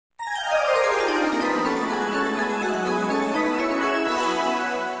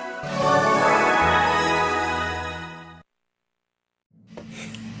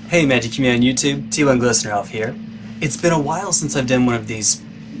Hey Magic community on YouTube, T1 Glistener Elf here. It's been a while since I've done one of these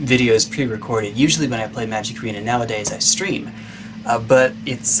videos pre-recorded. Usually when I play Magic Arena nowadays I stream. But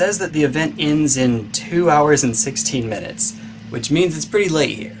it says that the event ends in 2 hours and 16 minutes, which means it's pretty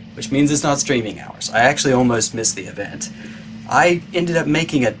late here, which means it's not streaming hours. I actually almost missed the event. I ended up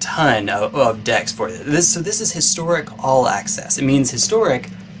making a ton of decks for this. So this is Historic All Access. It means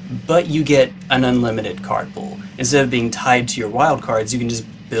Historic, but you get an unlimited card pool. Instead of being tied to your wild cards, you can just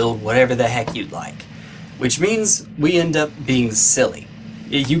build whatever the heck you'd like. Which means we end up being silly.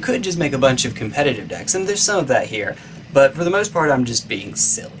 You could just make a bunch of competitive decks, and there's some of that here, but for the most part I'm just being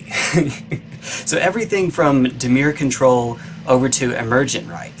silly. So everything from Dimir Control over to Emergent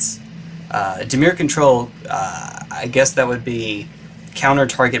Rites. Dimir Control, I guess that would be counter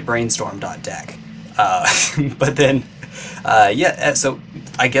target brainstorm.deck. But then, yeah, so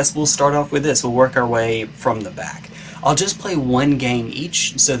I guess we'll start off with this. We'll work our way from the back. I'll just play one game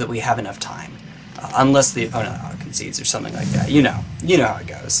each so that we have enough time. Unless the opponent concedes or something like that. You know how it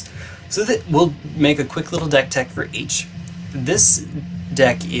goes. So that we'll make a quick little deck tech for each. This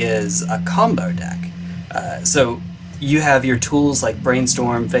deck is a combo deck. So you have your tools like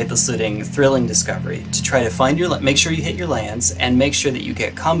Brainstorm, Faithless Looting, Thrilling Discovery to try to find your, make sure you hit your lands and make sure that you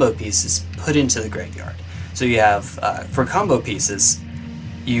get combo pieces put into the graveyard. So you have, for combo pieces,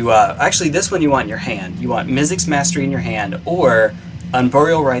 you, actually this one you want in your hand. You want Mizzix Mastery in your hand or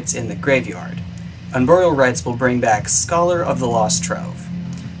Unburial Rites in the graveyard. Unburial Rites will bring back Scholar of the Lost Trove.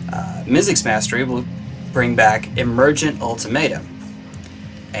 Mizzix Mastery will bring back Emergent Ultimatum.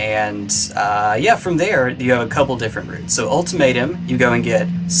 And yeah, from there you have a couple different routes. So Ultimatum, you go and get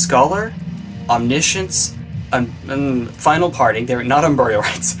Scholar, Omniscience, Final Parting. They're not Unburial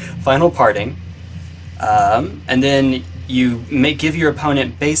Rites. Final Parting. And then you give your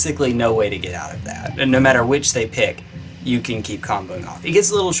opponent basically no way to get out of that. And no matter which they pick, you can keep comboing off. It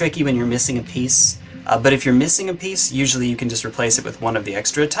gets a little tricky when you're missing a piece, but if you're missing a piece, usually you can just replace it with one of the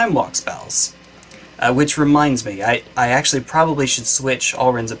extra Time Walk spells. Which reminds me, I actually probably should switch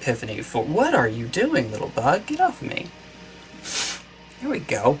Alrund's Epiphany for... What are you doing, little bug? Get off of me. There we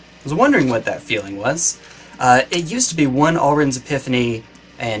go. I was wondering what that feeling was. It used to be 1 Alrund's Epiphany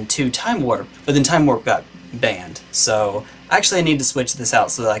and 2 Time Warp, but then Time Warp got banned. So actually I need to switch this out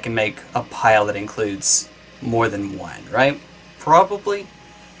so that I can make a pile that includes more than 1, right? Probably.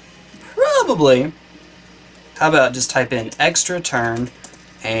 How about just type in extra turn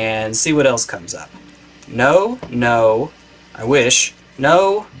and see what else comes up. No, no, I wish.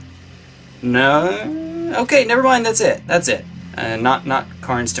 No, no. Okay, never mind, that's it. Not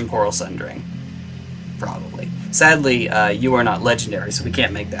Karn's Temporal Sundering. Probably. Sadly, you are not legendary, so we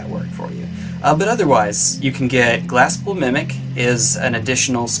can't make that work for you. But otherwise, you can get Glasspool Mimic is an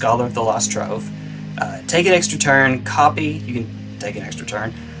additional Scholar of the Lost Trove. Take an extra turn, copy, you can take an extra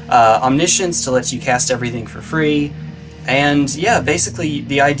turn. Omniscience to let you cast everything for free. And yeah, basically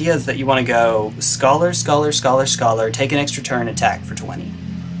the idea is that you want to go Scholar, Scholar, Scholar, Scholar, take an extra turn, attack for 20.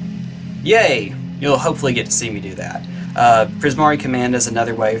 Yay! You'll hopefully get to see me do that. Prismari Command is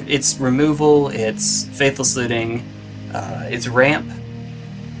another way. It's removal, it's Faithless Looting, it's ramp.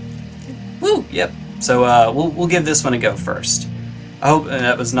 Woo! Yep. So we'll give this one a go first. I hope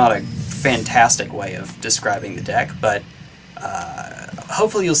that was not a fantastic way of describing the deck, but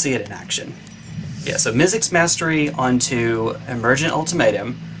hopefully you'll see it in action. Yeah, so Mizzix Mastery onto Emergent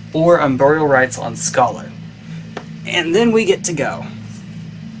Ultimatum, or Unburial Rites on Scholar. And then we get to go.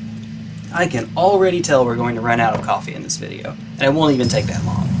 I can already tell we're going to run out of coffee in this video, and it won't even take that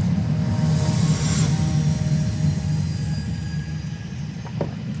long.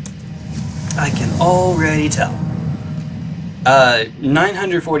 I can already tell.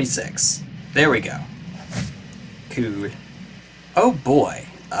 946. There we go. Cool. Oh boy.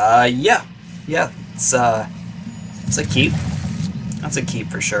 Yeah. Yeah, it's a keep. That's a keep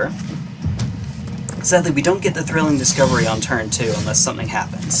for sure. Sadly, we don't get the Thrilling Discovery on turn 2 unless something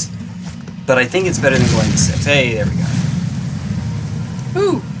happens. But I think it's better than going to 6. Hey, there we go.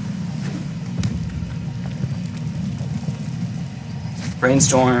 Woo!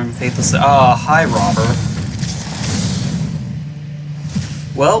 Brainstorm, Faithless... Ah, hi, Robber.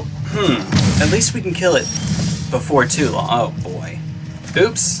 Well, at least we can kill it before too long. Oh, boy.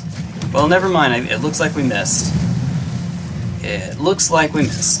 Oops. Well, never mind. It looks like we missed. It looks like we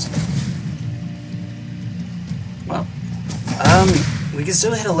missed. Well, we can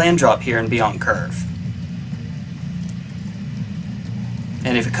still hit a land drop here and be on curve.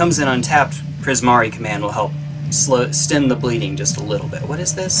 And if it comes in untapped, Prismari Command will help stem the bleeding just a little bit. What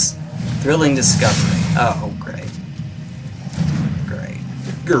is this? Thrilling Discovery. Oh, great. Great.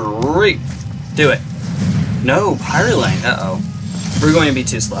 Great! Do it. No, Pyrolane. Uh-oh. We're going to be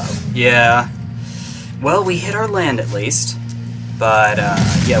too slow. Yeah. Well, we hit our land at least. But,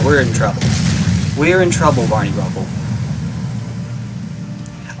 yeah, we're in trouble. We're in trouble, Barney Rubble.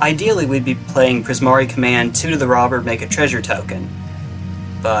 Ideally, we'd be playing Prismari Command, 2 to the Robber, make a treasure token.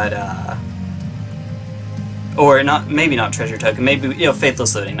 But, or not, maybe not treasure token, maybe, you know,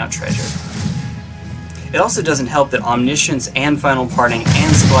 Faithless Looting, not treasure. It also doesn't help that Omniscience and Final Parting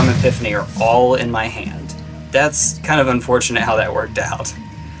and Sublime Epiphany are all in my hand. That's kind of unfortunate how that worked out.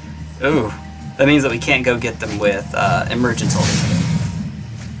 Ooh. That means that we can't go get them with Emergent Ultimate.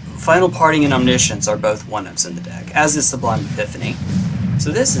 Final Parting and Omniscience are both 1-ups in the deck, as is Sublime Epiphany. So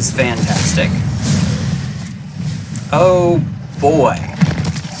this is fantastic. Oh boy.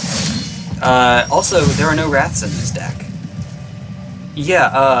 Also, there are no Wraths in this deck.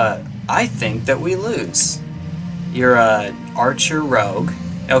 Yeah, I think that we lose. You're a Archer Rogue.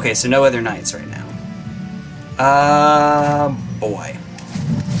 Okay, so no other Knights right now. Boy.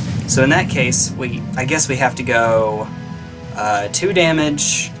 So in that case, I guess we have to go 2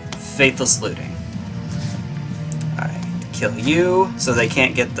 damage, Faithless Looting. Alright, kill you, so they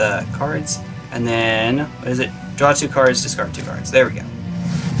can't get the cards. And then, what is it? Draw 2 cards, discard 2 cards. There we go.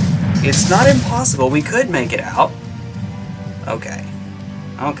 It's not impossible, we could make it out. Okay.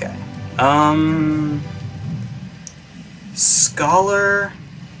 Okay. Scholar...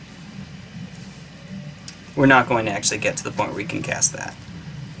 We're not going to actually get to the point where we can cast that.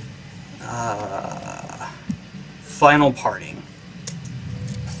 Final Parting.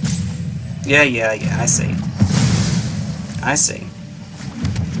 Yeah, I see. I see.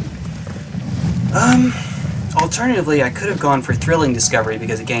 Alternatively, I could have gone for Thrilling Discovery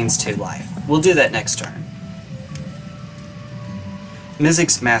because it gains 2 life. We'll do that next turn.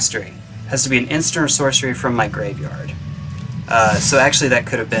 Mizzix Mastery. Has to be an instant or sorcery from my graveyard. So actually that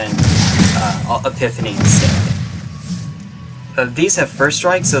could have been Epiphany instead. These have first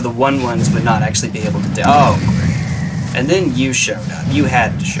strike, so the 1/1s would not actually be able to do. Oh, great. And then you showed up. You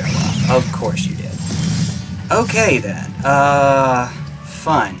had to show up. Of course you did. Okay, then.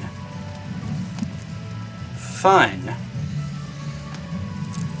 Fun. Fun.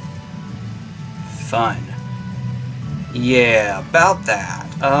 Fun. Yeah, about that.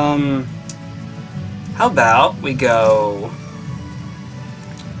 How about we go...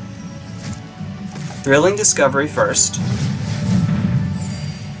 Thrilling Discovery first.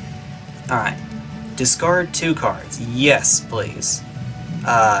 Alright. Discard 2 cards. Yes, please.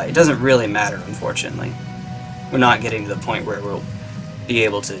 It doesn't really matter, unfortunately. We're not getting to the point where we'll be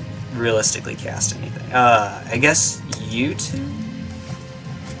able to realistically cast anything. I guess you 2?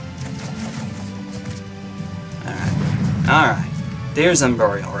 Alright. Alright. There's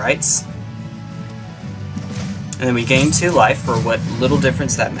Unburial Rites. And then we gain 2 life for what little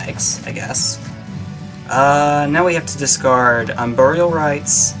difference that makes, I guess. Now we have to discard Unburial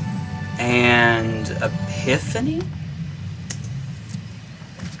Rites and Epiphany?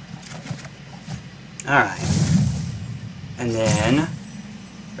 Alright. And then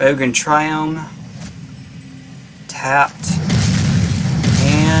Ogryn Triome, tapped,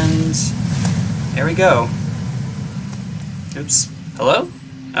 and there we go. Oops. Hello?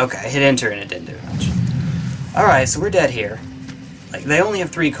 Okay, I hit enter and it didn't do much. Alright, so we're dead here. Like, they only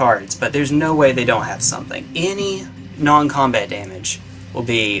have 3 cards, but there's no way they don't have something. Any non-combat damage will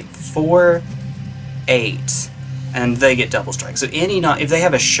be 4, 8, and they get double strike. So if they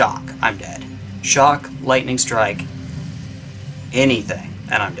have a shock, I'm dead. Shock, lightning strike, anything,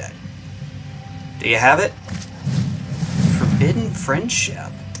 and I'm dead. Do you have it? Forbidden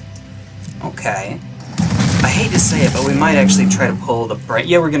Friendship. Okay. I hate to say it, but we might actually try to pull the brain.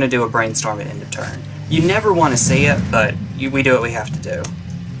 Yeah, we're going to do a brainstorm at end of turn. You never want to see it, but we do what we have to do.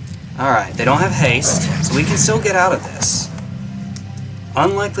 Alright, they don't have haste, so we can still get out of this.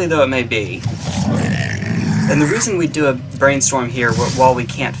 Unlikely though it may be. And the reason we do a brainstorm here while we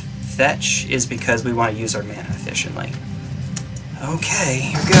can't fetch is because we want to use our mana efficiently. Okay,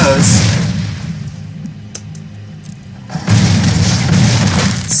 here goes.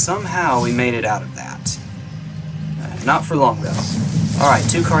 Somehow we made it out of that. Not for long though. Alright,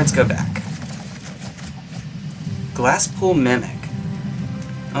 2 cards go back. Glasspool Mimic.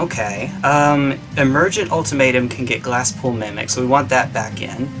 Okay. Emergent Ultimatum can get Glasspool Mimic, so we want that back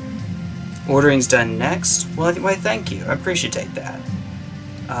in. Ordering's done next. Well, why, thank you. I appreciate that.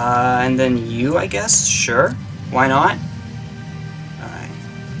 And then you, I guess? Sure. Why not? Alright.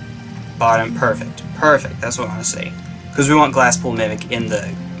 Bottom. Perfect. Perfect. That's what I want to see. Because we want Glasspool Mimic in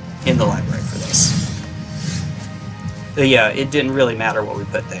the library for this. But yeah, it didn't really matter what we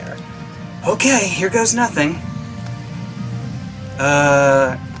put there. Okay, here goes nothing.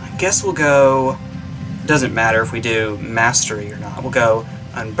 I guess we'll go Doesn't matter if we do Mastery or not. We'll go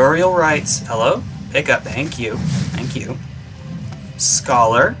Unburial Rites. Hello? Pick up. Thank you. Thank you.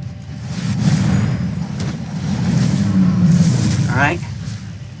 Scholar. Alright.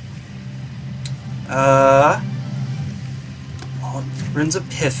 Runes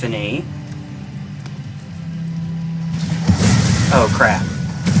Epiphany. Oh, crap.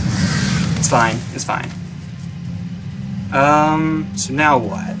 It's fine. It's fine. So now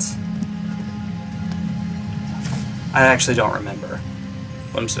what? I actually don't remember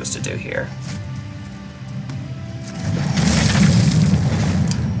what I'm supposed to do here.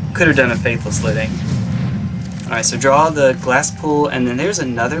 Could have done a Faithless Living. Alright, so draw the Glass Pool, and then there's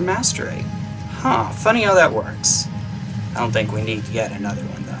another Mastery. Huh, funny how that works. I don't think we need yet another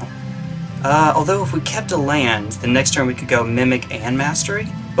one, though. Although if we kept a land, the next turn we could go Mimic and Mastery.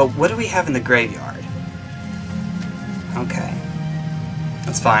 But what do we have in the graveyard? Okay.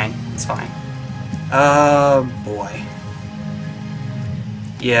 That's fine. That's fine. Boy.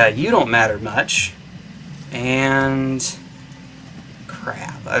 Yeah, you don't matter much. And...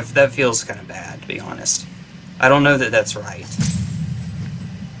 crap. That feels kind of bad, to be honest. I don't know that that's right.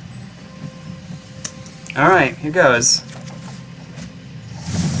 Alright, here goes.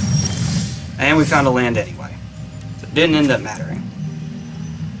 And we found a land anyway. So it didn't end up mattering.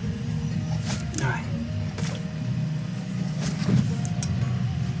 Alright.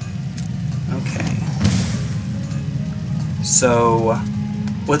 Okay. So,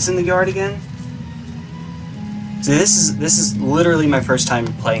 what's in the yard again? So this is literally my first time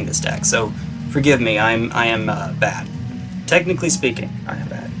playing this deck, so forgive me, I am bad. Technically speaking, I am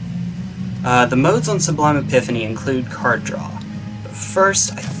bad. The modes on Sublime Epiphany include card draw. But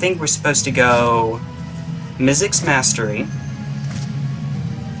first, I think we're supposed to go Mizzix Mastery.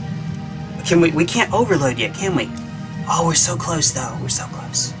 We can't overload yet, can we? Oh, we're so close though, we're so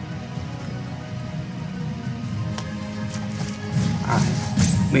close.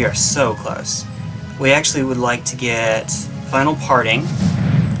 Alright, we are so close. We actually would like to get Final Parting.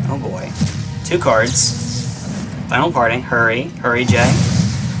 Oh boy. 2 cards. Final Parting. Hurry. Hurry, Jay.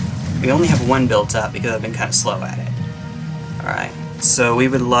 We only have 1 built up because I've been kind of slow at it. Alright. So we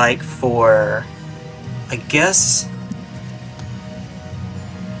would like for... I guess...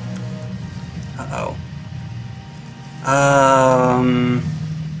 Uh-oh.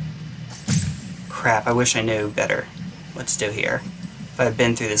 Crap, I wish I knew better what to do here. If I had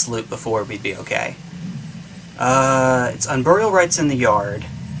been through this loop before, we'd be okay. It's Unburial Rites in the yard,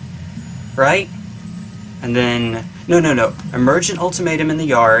 right? And then, no, Emergent Ultimatum in the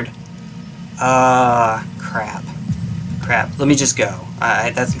yard. Crap. Let me just go.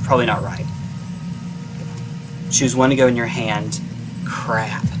 That's probably not right. Choose 1 to go in your hand.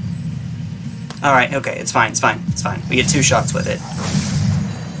 Crap. Alright, okay, it's fine. We get 2 shots with it.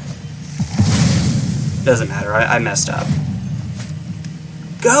 Doesn't matter, I messed up.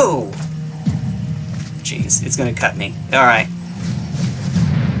 Go! Jeez, it's gonna cut me. Alright.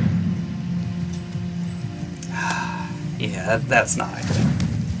 Yeah, that's not ideal.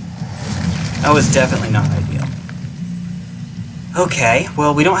 That was definitely not ideal. Okay,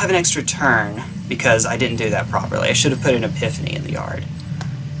 well, we don't have an extra turn because I didn't do that properly. I should have put an Epiphany in the yard.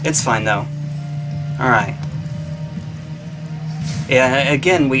 It's fine, though. Alright. Yeah,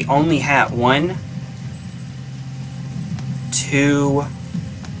 again, we only have 1, 2,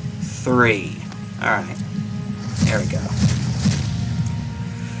 3. Alright. There we go.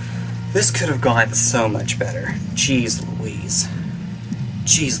 This could have gone so much better. Jeez Louise.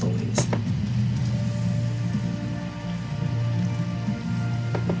 Jeez Louise.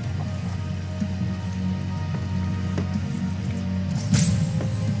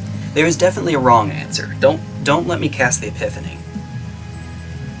 There is definitely a wrong answer. Don't let me cast the Epiphany.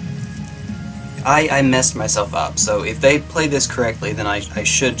 I messed myself up, so if they play this correctly, then I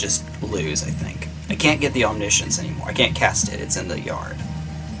should just lose, I think. I can't get the Omniscience anymore. I can't cast it. It's in the yard.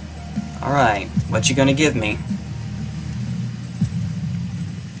 Alright, what you gonna give me?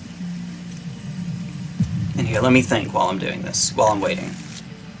 And here, let me think while I'm doing this, while I'm waiting.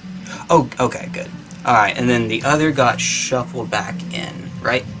 Oh, okay, good. Alright, and then the other got shuffled back in,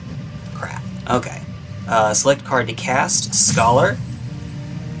 right? Crap. Okay. Select card to cast, Scholar,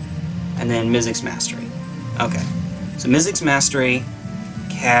 and then Mizzix Mastery. Okay. So Mizzix Mastery,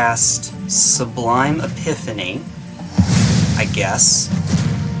 cast Sublime Epiphany, I guess.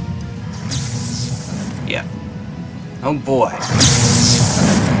 Yeah. Oh boy.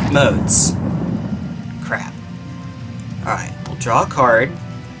 Modes. Crap. Alright, we'll draw a card,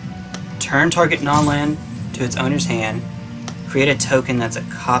 turn target non-land to its owner's hand, create a token that's a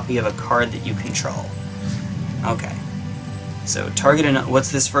copy of a card that you control. Okay. So target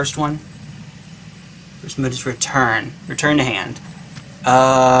what's this first one? First mode is return. Return to hand.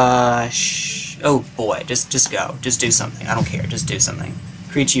 Oh boy, just go. Just do something. I don't care. Just do something.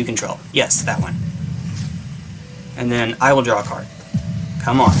 Creature you control. Yes, that one. And then I will draw a card.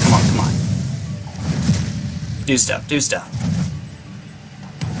 Come on, come on, come on. Do stuff, do stuff.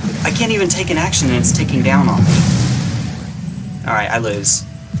 I can't even take an action and it's ticking down on me. Alright, I lose.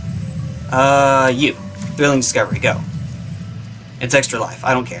 You. Thrilling Discovery, go. It's extra life,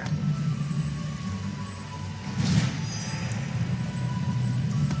 I don't care.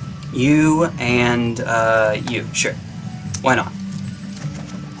 You and, you, sure. Why not?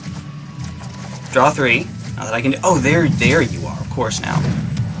 Draw 3. Now that I can do— oh, there you are, of course now.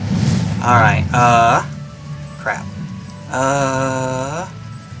 Alright, crap.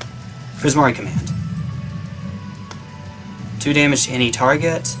 Prismari Command. 2 damage to any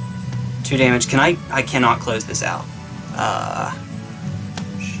target. 2 damage. I cannot close this out.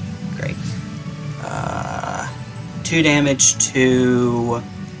 Great. 2 damage to,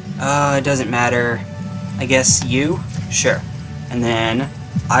 it doesn't matter. I guess you? Sure. And then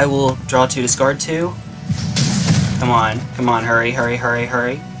I will draw 2, discard 2. Come on, come on, hurry, hurry, hurry,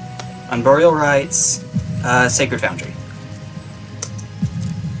 hurry. Unburial Rites, Sacred Foundry.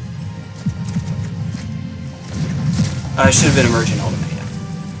 Should have been Emergent Ultimatum.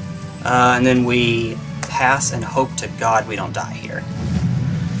 And then we pass and hope to God we don't die here.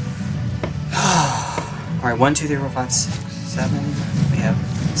 Alright, 1, 2, 3, 4, 5, 6, 7. We have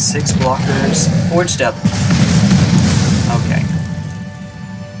 6 blockers. Forged up. Okay.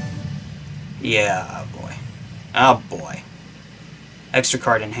 Yeah, boy. Oh boy. Extra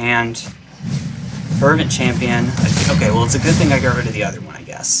card in hand. Fervent Champion. Okay, well it's a good thing I got rid of the other one, I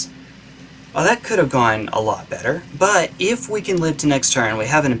guess. Well, that could have gone a lot better, but if we can live to next turn, we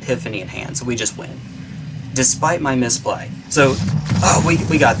have an Epiphany in hand, so we just win. Despite my misplay. So, oh,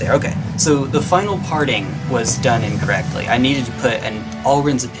 we got there, okay. So the final parting was done incorrectly. I needed to put an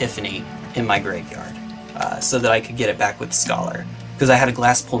Alrund's Epiphany in my graveyard, so that I could get it back with Scholar. Because I had a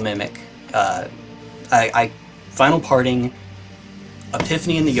Glasspool Mimic. I final parting,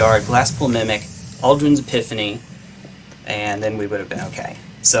 Epiphany in the yard, Glasspool Mimic, Aldrin's Epiphany, and then we would have been okay.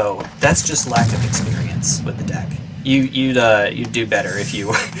 So that's just lack of experience with the deck. You'd do better if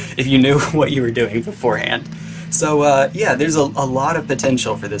you if you knew what you were doing beforehand. So yeah, there's a lot of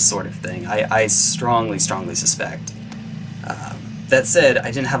potential for this sort of thing. I strongly suspect. That said, I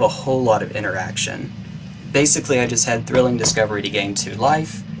didn't have a whole lot of interaction. Basically, I just had Thrilling Discovery to gain 2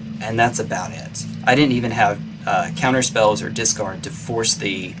 life, and that's about it. I didn't even have counter spells or discard to force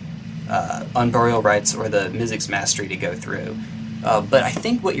the Unburial Rites or the Mizzix Mastery to go through. But I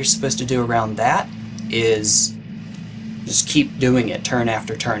think what you're supposed to do around that is just keep doing it turn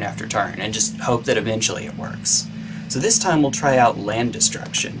after turn after turn, and just hope that eventually it works. So this time we'll try out Land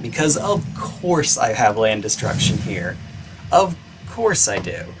Destruction, because of course I have Land Destruction here. Of course I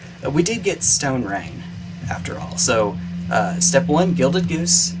do. We did get Stone Rain, after all. So, step 1, Gilded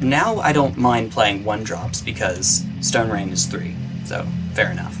Goose. Now I don't mind playing 1-drops, because Stone Rain is 3, so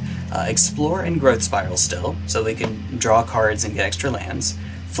fair enough. Explore and Growth Spiral still, so we can draw cards and get extra lands.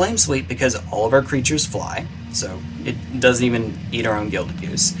 Flame Sweep because all of our creatures fly, so it doesn't even eat our own Gilded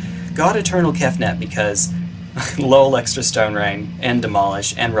Goose. God Eternal Kefnet because lull extra Stone Rain, and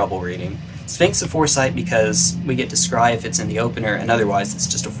Demolish, and Rubble Reading. Sphinx of Foresight because we get to scry if it's in the opener, and otherwise it's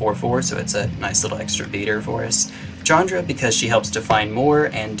just a 4/4, so it's a nice little extra beater for us. Chandra because she helps to find more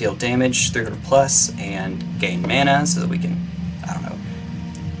and deal damage through her plus, and gain mana so that we can, I don't know,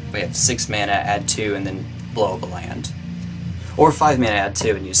 we have 6 mana, add 2, and then blow up a land. Or 5 mana, add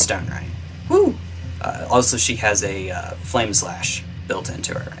 2, and use Stone Rain. Woo! Also, she has a Flame Slash built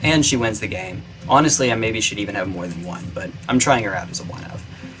into her, and she wins the game. Honestly, I maybe should even have more than 1, but I'm trying her out as a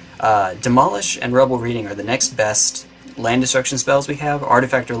 1-of. Demolish and Rubble Reading are the next best land destruction spells we have.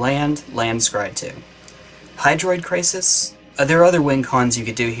 Artifact or land, scry 2. Hydroid Crisis. There are other win cons you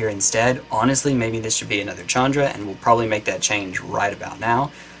could do here instead. Honestly, maybe this should be another Chandra, and we'll probably make that change right about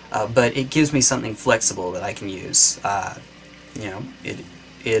now. But it gives me something flexible that I can use. You know,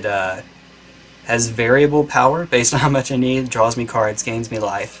 it has variable power based on how much I need, draws me cards, gains me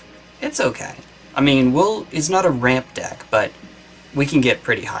life. It's okay. I mean, it's not a ramp deck, but we can get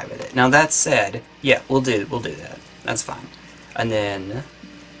pretty high with it. Now that said, yeah, we'll do that. That's fine. And then,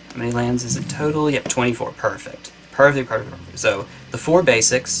 how many lands is it total? Yep, 24. Perfect. Perfect. So, the 4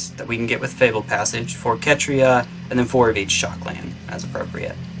 basics that we can get with Fabled Passage, 4 Ketria, and then 4 of each shock land, as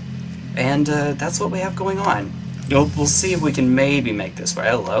appropriate. And that's what we have going on. We'll see if we can maybe make this work.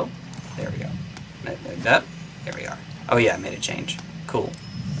 Hello? There we go. There we are. Oh yeah, I made a change. Cool.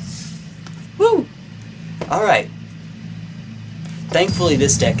 Woo! Alright. Thankfully,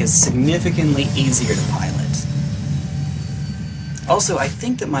 this deck is significantly easier to pilot. Also, I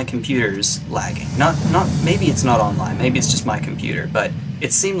think that my computer's lagging. Maybe it's not online, maybe it's just my computer, but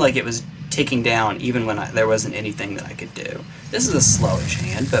it seemed like it was ticking down even when there wasn't anything that I could do. This is a slowish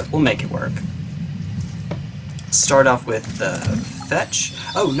hand, but we'll make it work. Start off with the fetch.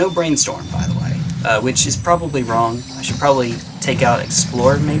 Oh, no brainstorm, by the way, which is probably wrong. I should probably take out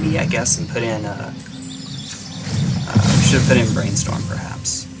explore, maybe, I guess, and put in, should have put in brainstorm,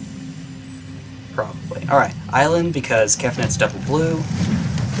 perhaps. Probably. Alright, island, because Kefnet's double blue.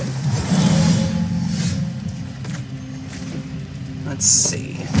 Let's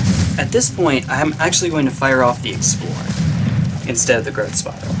see. At this point, I'm actually going to fire off the explore instead of the growth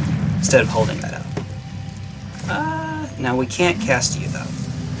spiral, instead of holding that up. Now we can't cast you, though.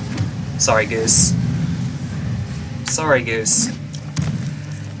 Sorry, Goose. Sorry, Goose.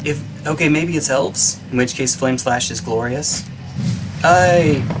 Okay, maybe it's elves, in which case Flame Slash is glorious.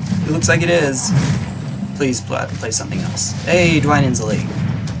 Hey, it looks like it is. Please play something else. Hey, Dwynen's Elite.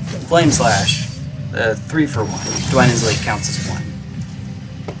 Flame Slash. 3 for 1. Dwynen's Elite counts as 1.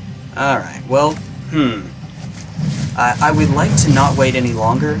 Alright, well, I would like to not wait any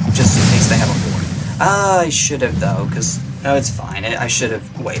longer, just in case they have a Lord. I should have, though, because... No, it's fine. I should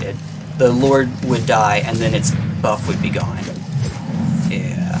have waited. The Lord would die, and then its buff would be gone.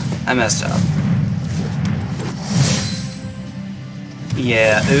 Yeah, I messed up.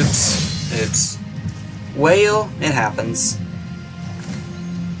 Yeah, oops. Oops. Well, it happens.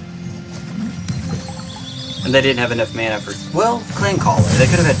 And they didn't have enough mana for... Well, Clan Caller. They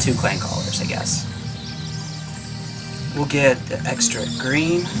could have had 2 Clan Callers, I guess. We'll get the extra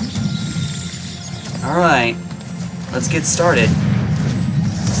green. Alright. Let's get started.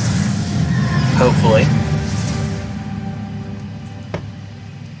 Hopefully.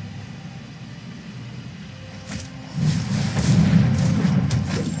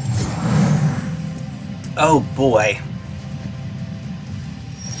 Oh boy.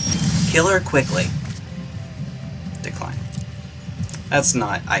 Kill her quickly. Decline. That's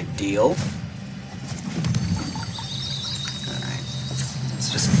not ideal. Alright. Let's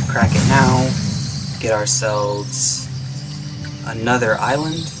just crack it now. Get ourselves another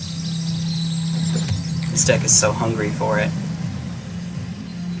island. This deck is so hungry for it.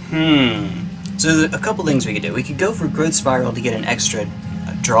 So there's a couple things we could do. We could go for Growth Spiral to get an extra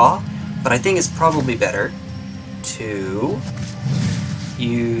draw, but I think it's probably better to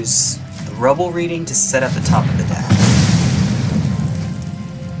use the Rubble Reading to set up the top of the deck.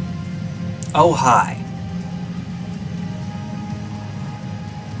 Oh, hi.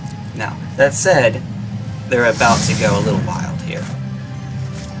 Now, that said, they're about to go a little wild here.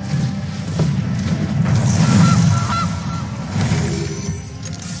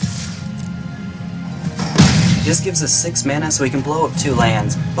 This gives us 6 mana, so we can blow up 2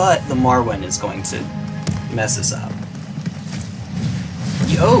 lands, but the Marwyn is going to mess us up.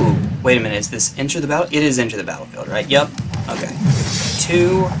 Oh, wait a minute, is this enter the battle? It is enter the battlefield, right? Yep. Okay.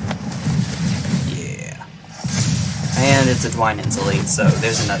 2. Yeah. And it's a Dwynen's Elite, so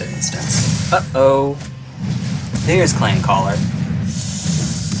there's another instance. Uh-oh. There's Clan Caller.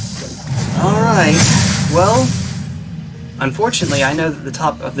 Alright. Well, unfortunately, I know that the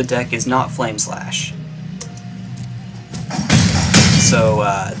top of the deck is not Flame Slash. So,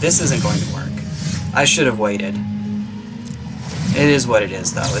 this isn't going to work. I should have waited. It is what it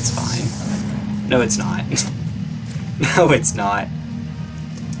is, though. It's fine. No, it's not. No, it's not.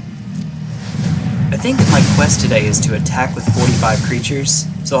 I think that my quest today is to attack with 45 creatures,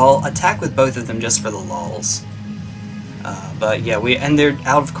 so I'll attack with both of them just for the lulz. But yeah, and they're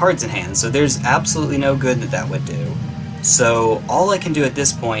out of cards in hand, so there's absolutely no good that that would do. So, all I can do at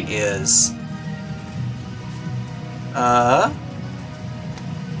this point is...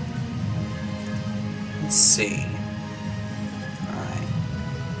 Let's see. Alright.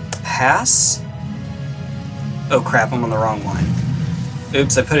 Pass? Oh crap, I'm on the wrong one.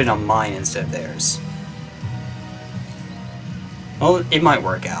 Oops, I put it on mine instead of theirs. Well, it might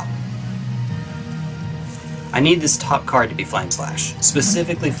work out. I need this top card to be Flame Slash.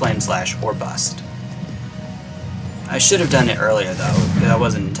 Specifically Flame Slash or Bust. I should have done it earlier though. That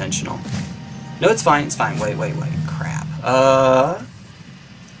wasn't intentional. No, it's fine, it's fine. Wait. Crap.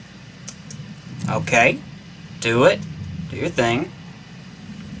 Okay. Do it. Do your thing.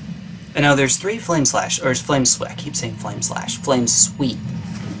 And now there's 3 Flame Slash, or Flame Sweep. I keep saying Flame Slash. Flame Sweep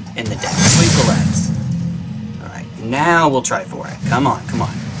in the deck. Sweep the legs. Alright, now we'll try for it. Come on, come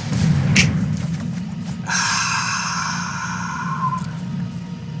on.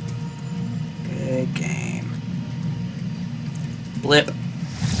 Good game. Blip.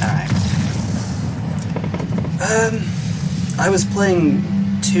 Alright. I was playing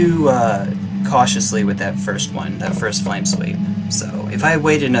too cautiously with that first one, that first Flame Sweep. So if I had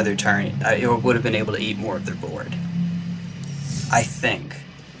waited another turn, it would have been able to eat more of their board. I think.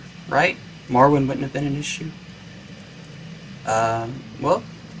 Right? Marwyn wouldn't have been an issue. Well,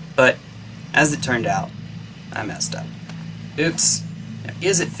 but as it turned out, I messed up. Oops. Now,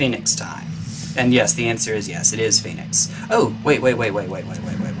 is it Phoenix time? And yes, the answer is yes, it is Phoenix. Oh, wait. We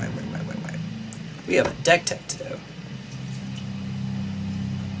have a deck tech to do.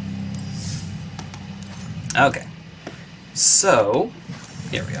 Okay. So,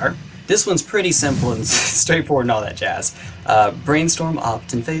 here we are. This one's pretty simple and straightforward and all that jazz. Brainstorm,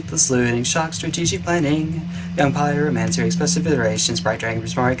 Opt, and Faithless Looting, Shock, Strategic Planning, Young Pyromancer, Expressive Iteration, Sprite Dragon,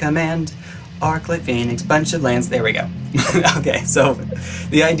 Prismari Command, Arclight Phoenix, bunch of lands. There we go. Okay, so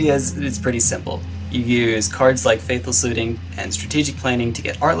the idea is it's pretty simple. You use cards like Faithless Looting and Strategic Planning to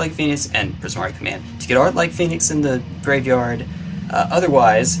get Art like Phoenix and Prismari Command to get Art like Phoenix in the graveyard.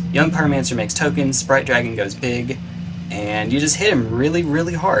 Otherwise, Young Pyromancer makes tokens, Sprite Dragon goes big, and you just hit him really,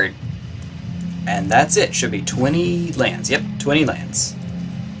 really hard. And that's it. Should be 20 lands. Yep, 20 lands.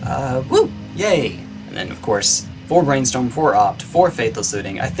 Woo! Yay! And then, of course, 4 Brainstorm, 4 Opt, 4 Faithless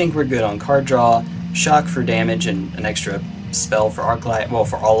Looting. I think we're good on card draw, Shock for damage, and an extra spell for Arclight. Well,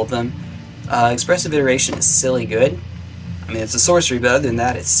 for all of them. Expressive Iteration is silly good. I mean, it's a sorcery, but other than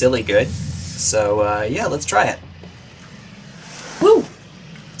that, it's silly good. So, yeah, let's try it. Woo!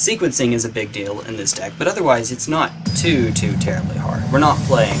 Sequencing is a big deal in this deck, but otherwise it's not too terribly hard. We're not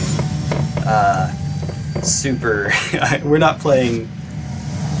playing we're not playing,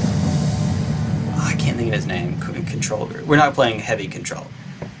 I can't think of his name, Control. We're not playing heavy Control.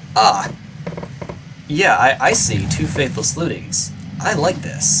 Yeah, I see 2 Faithless Lootings. I like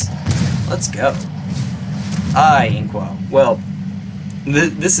this. Let's go. Inquo. Well,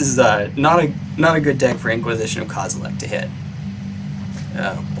 this is not a good deck for Inquisition of Kozilek to hit.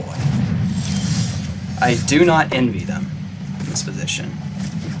 Oh boy. I do not envy them in this position.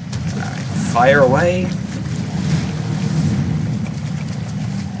 Alright, fire away.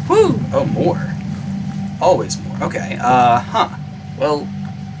 Woo! Oh, more. Always more. Okay, well,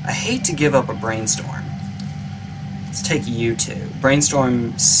 I hate to give up a Brainstorm. Let's take you 2.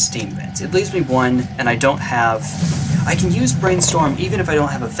 Brainstorm Steam Vents. It leaves me 1, and I don't have... I can use Brainstorm even if I don't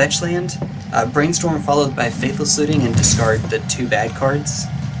have a fetch land. Brainstorm followed by Faithless Looting and discard the 2 bad cards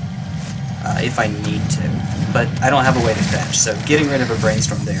if I need to. But I don't have a way to fetch, so getting rid of a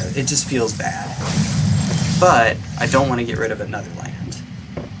Brainstorm there, it just feels bad. But I don't want to get rid of another land.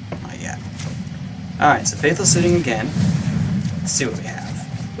 Not yet. Alright, so Faithless Looting again. Let's see what we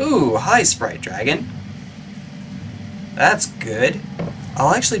have. Ooh, hi Sprite Dragon. That's good.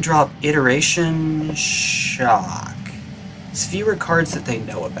 I'll actually drop Iteration Shock. It's fewer cards that they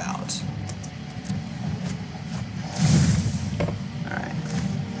know about. Alright.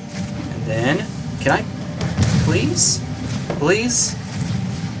 And then, can I please? Please?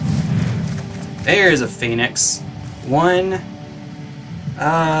 There's a Phoenix. 1,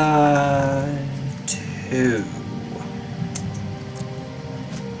 2.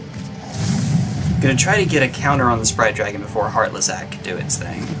 Gonna try to get a counter on the Sprite Dragon before Heartless Act can do its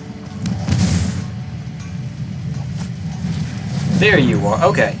thing. There you are.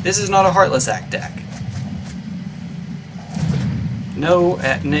 Okay, this is not a Heartless Act deck. No,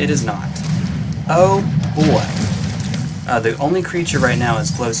 it is not. Oh boy. The only creature right now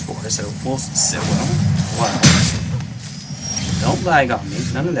is Glowspore, so we'll see. Well, don't lag on me.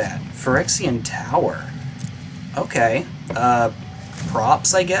 None of that. Phyrexian Tower. Okay.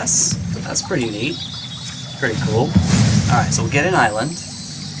 Props, I guess. That's pretty neat. Pretty cool. Alright, so we'll get an island.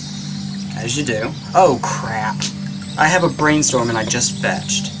 As you do. Oh, crap. I have a Brainstorm and I just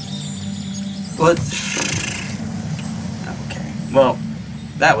fetched. What? Okay. Well,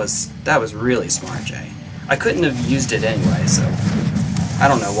 that was really smart, Jay. I couldn't have used it anyway, so I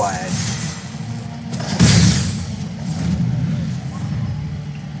don't know why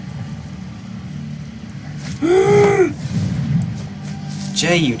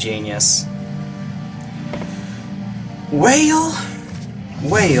Jay, you genius. Whale?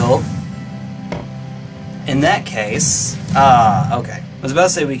 In that case, okay. I was about to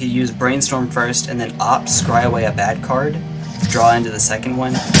say we could use Brainstorm first and then Opt, scry away a bad card, draw into the second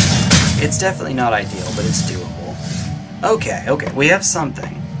one. It's definitely not ideal, but it's doable. Okay, we have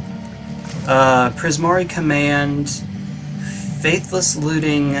something. Prismari Command, Faithless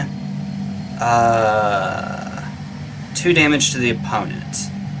Looting, 2 damage to the opponent.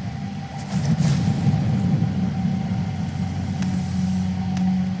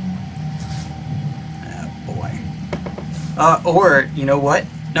 Or, you know what?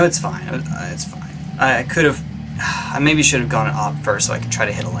 No, it's fine. It's fine. I could have I maybe should have gone op first so I could try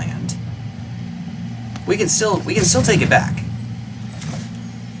to hit a land. We can still take it back.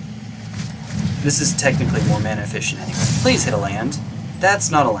 This is technically more mana efficient anyway. Please hit a land. That's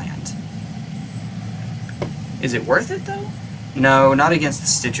not a land. Is it worth it though? No, not against the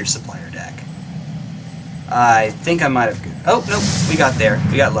Stitcher Supplier deck. I think I might have... Oh, nope, we got there.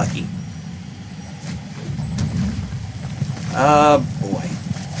 We got lucky. Boy.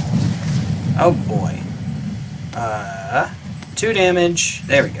 Oh, boy. 2 damage.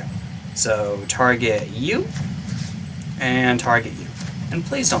 There we go. So, target you, and target you. And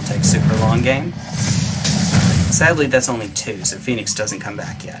please don't take super long game. Sadly, that's only 2, so Phoenix doesn't come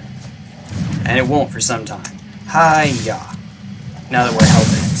back yet. And it won't for some time. Hi-ya. Now that we're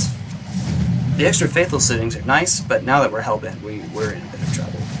hellbent. The extra Faithless Suitings are nice, but now that we're hellbent, we're in a bit of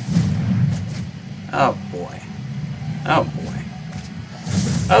trouble. Oh boy. Oh boy.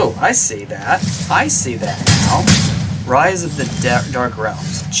 Oh, I see that. I see that now. Rise of the Dark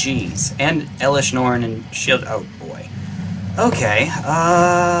Realms. Jeez. And Elish Norn and Shield. Oh boy. Okay.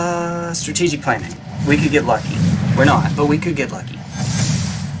 Strategic planning. We could get lucky. We're not, but we could get lucky.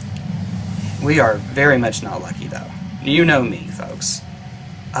 We are very much not lucky, though. You know me, folks.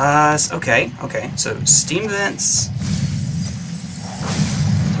 Okay. So, Steam Vents.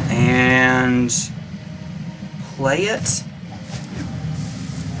 And... play it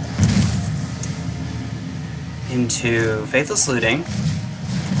into Faithless Looting.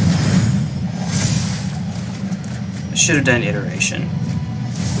 Should have done Iteration.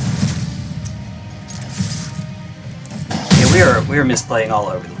 Yeah, we are misplaying all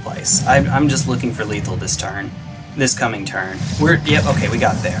over the place. I'm just looking for lethal this turn. This coming turn. Yep, okay, we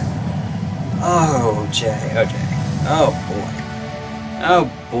got there. Oh, Jay. Oh, boy. Oh,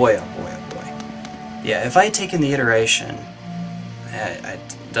 boy, oh, boy, oh, boy. Yeah, if I had taken the Iteration,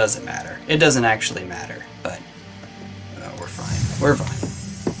 it doesn't matter. It doesn't actually matter, but we're fine. We're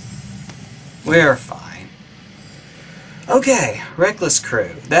fine. We're fine. Okay, Reckless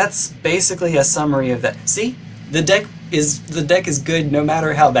Crew. That's basically a summary of that. See? The deck is good no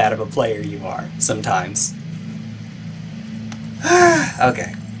matter how bad of a player you are, sometimes.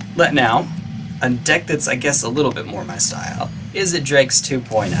 Okay. Now, a deck that's, I guess, a little bit more my style. Izzet Drakes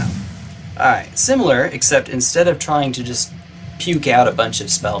 2.0. Alright, similar, except instead of trying to just puke out a bunch of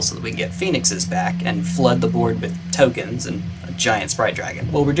spells so that we can get Phoenixes back and flood the board with tokens and a giant Sprite Dragon,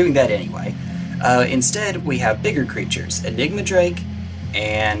 well, we're doing that anyway. Instead, we have bigger creatures, Enigma Drake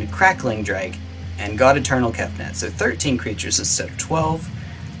and Crackling Drake and God Eternal Kefnet, so 13 creatures instead of 12.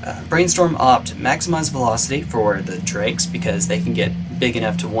 Brainstorm opt maximize velocity for the Drakes because they can get big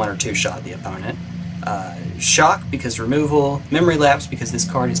enough to 1 or 2 shot the opponent. Shock because removal. Memory Lapse because this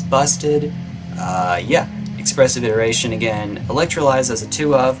card is busted. Yeah. Expressive Iteration again. Electrolyze as a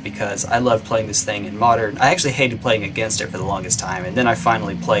 2-of because I love playing this thing in Modern. I actually hated playing against it for the longest time, and then I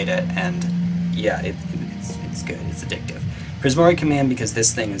finally played it, and yeah, it's good. It's addictive. Prismari Command because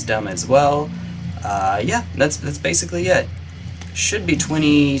this thing is dumb as well. Yeah, that's basically it. Should be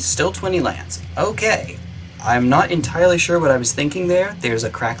 20, still 20 lands. Okay. I'm not entirely sure what I was thinking there. There's a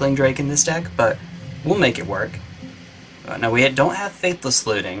Crackling Drake in this deck, but we'll make it work. Now we don't have Faithless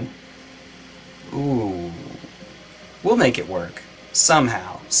Looting. Ooh. We'll make it work.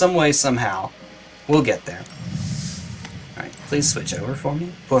 Somehow. Some way, somehow. We'll get there. Alright, please switch over for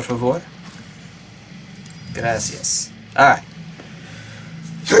me. Por favor. Gracias. Alright.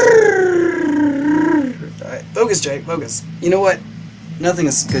 Alright, focus, Jake, focus. You know what? Nothing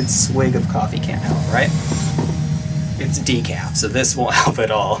a good swig of coffee can't help, right? It's decaf, so this won't help at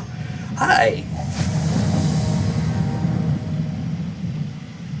all. Hi!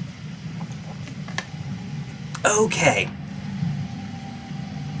 Okay.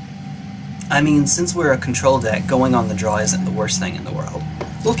 I mean, since we're a control deck, going on the draw isn't the worst thing in the world.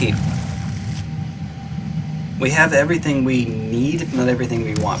 We'll keep. We have everything we need, not everything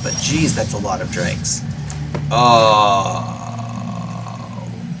we want, but geez, that's a lot of Drakes. Oh.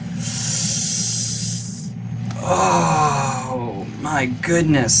 Oh, my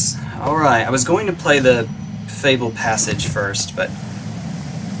goodness. Alright, I was going to play the Fable Passage first, but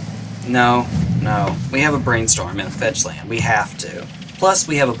no. We have a Brainstorm and a Fetch Land. We have to. Plus,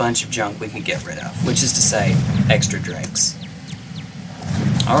 we have a bunch of junk we could get rid of, which is to say, extra Drakes.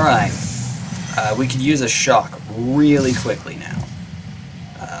 Alright. We could use a Shock really quickly now.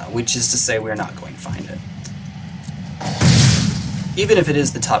 Which is to say, we're not going to find it. Even if it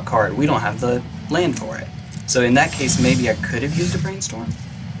is the top card, we don't have the land for it. So in that case, maybe I could have used a Brainstorm?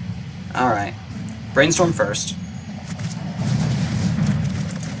 Alright. Brainstorm first.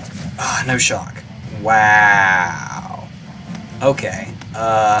 Ah, no Shock. Wow. Okay.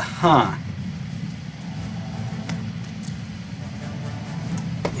 Huh.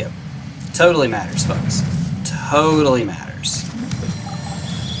 Totally matters, folks. Totally matters.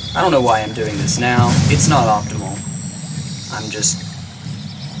 I don't know why I'm doing this now. It's not optimal.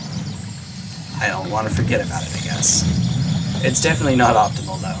 I don't want to forget about it, I guess. It's definitely not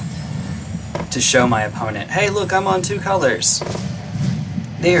optimal, though. To show my opponent, hey, look, I'm on 2 colors.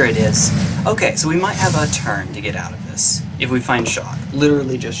 There it is. Okay, so we might have a turn to get out of this. If we find Shock.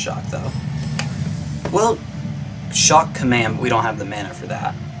 Literally just Shock, though. Well, Shock Command, but we don't have the mana for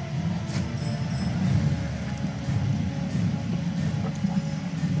that.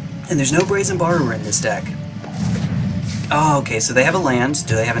 And there's no Brazen Borrower in this deck. Oh, okay, so they have a land.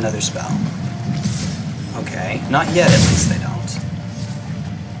 Do they have another spell? Okay, not yet, at least they don't.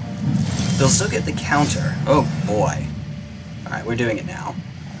 They'll still get the counter. Oh, boy. Alright, we're doing it now.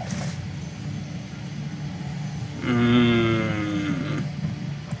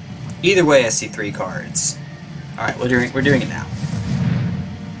 Either way, I see 3 cards. Alright, we're doing it now.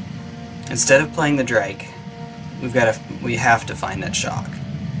 Instead of playing the Drake, we have to find that Shock.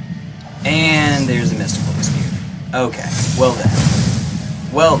 And there's a Mystical Dispute. Okay, well then.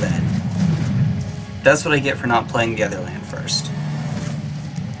 Well then. That's what I get for not playing the other land first.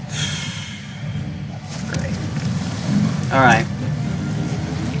 Great. Alright.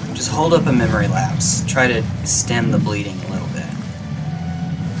 Just hold up a Memory Lapse. Try to stem the bleeding a little bit.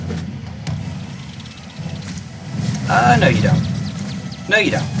 No you don't. No you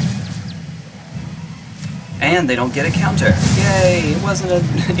don't. And they don't get a counter. Yay! It wasn't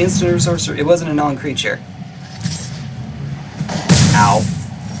an instant or sorcerer. It wasn't a non-creature. Ow.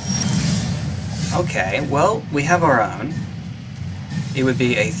 Okay, well, we have our own. It would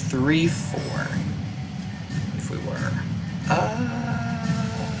be a 3/4 if we were.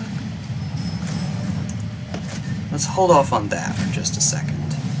 Let's hold off on that for just a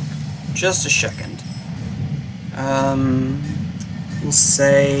second. Just a second. We'll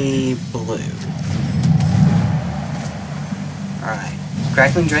say blue. Alright.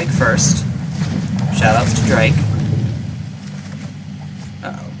 Crackling Drake first. Shoutouts to Drake.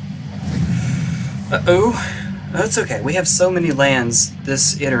 Uh-oh. Uh-oh. That's okay. We have so many lands,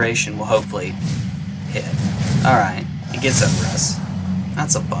 this iteration will hopefully hit. Alright. It gets over us.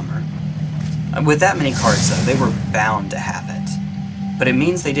 That's a bummer. With that many cards, though, they were bound to have it. But it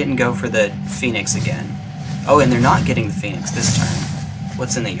means they didn't go for the Phoenix again. Oh, and they're not getting the Phoenix this turn.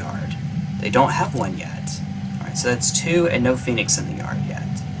 What's in the yard? They don't have one yet. Alright, so that's 2 and no Phoenix in the yard yet.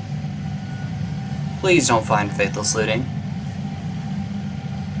 Please don't find Faithless Looting.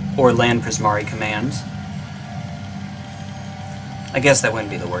 Or Land Prismari Command. I guess that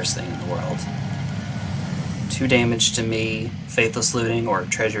wouldn't be the worst thing in the world. 2 damage to me, Faithless Looting, or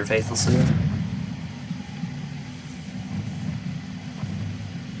Treasure Faithless Looting.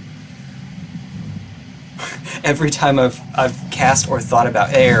 Every time I've cast or thought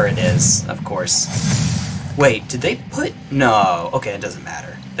about... There it is, of course. Wait, did they put... No, okay, it doesn't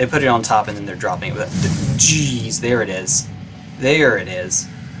matter. They put it on top and then they're dropping it with... Jeez, there it is. There it is.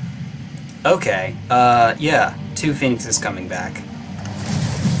 Okay, yeah, 2 Phoenixes coming back.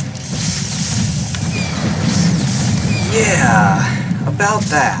 Yeah, about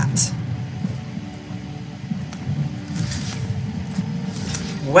that.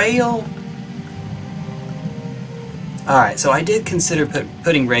 Whale... Alright, so I did consider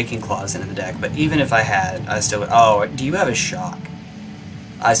putting Raking Claws into the deck, but even if I had, I still would... Oh, do you have a Shock?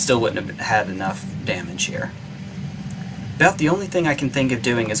 I still wouldn't have had enough damage here. About the only thing I can think of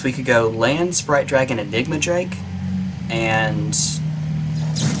doing is we could go land Sprite Dragon Enigma Drake, and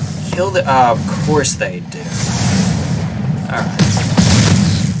kill the... of course they do. Alright.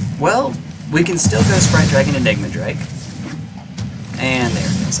 Well, we can still go Sprite Dragon Enigma Drake. And there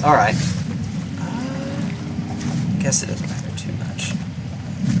it is. Alright. Guess it doesn't matter too much.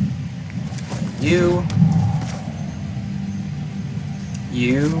 You.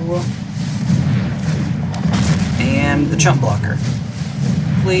 And the Chump Blocker.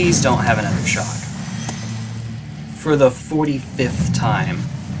 Please don't have another Shock. For the 45th time.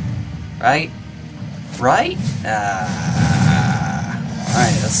 Right? Right?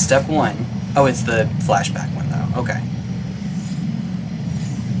 Alright, that's step 1. Oh, it's the flashback one, though. Okay.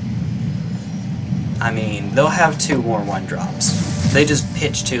 I mean, they'll have 2 more 1-drops. They just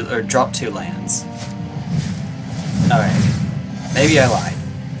pitch 2, or drop 2 lands. Alright. Maybe I lied.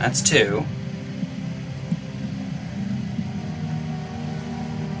 That's 2.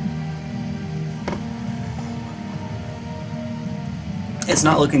 It's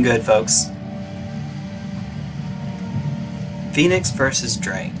not looking good, folks. Phoenix versus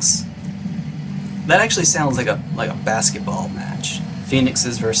Drakes. That actually sounds like a basketball match.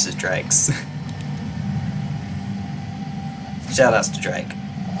 Phoenixes versus Drakes. Shoutouts to Drake.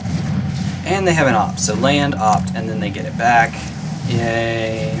 And they have an opt, so land, opt, and then they get it back.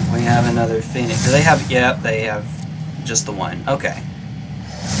 Yay, we have another Phoenix. Do they have, yep, they have just the one. Okay.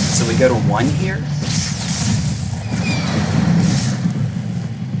 So we go to 1 here.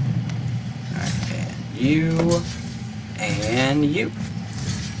 Alright, and you, and you.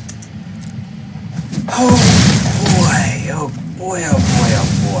 Oh boy, oh boy, oh boy, oh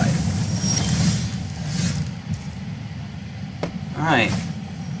boy. Alright,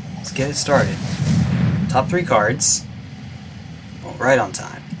 let's get it started. Top 3 cards. Well, right on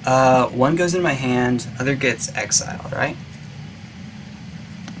time. One goes in my hand, other gets exiled, right?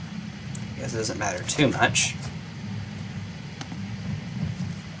 I guess it doesn't matter too much.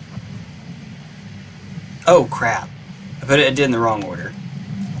 Oh crap. I did in the wrong order.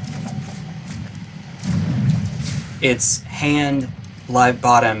 It's hand, live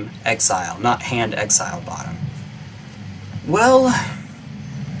bottom, exile, not hand, exile, bottom. Well,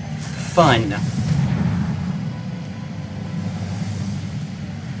 fun.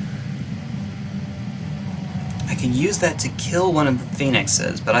 I can use that to kill one of the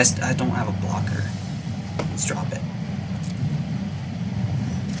Phoenixes, but I don't have a blocker. Let's drop it.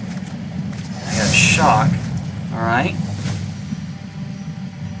 I got a shock. Alright.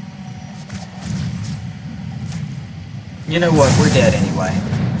 You know what? We're dead anyway.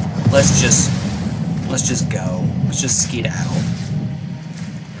 Let's just go. Let's just skedaddle.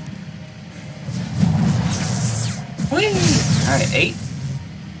 Whee! Alright, 8.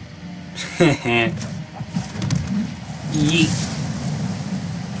 Yeet.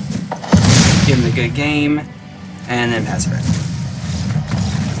 Give him a good game, and then pass it right.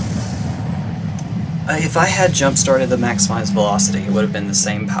 If I had jump-started the maximized velocity, it would have been the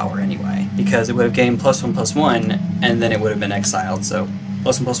same power anyway, because it would have gained +1/+1, and then it would have been exiled, so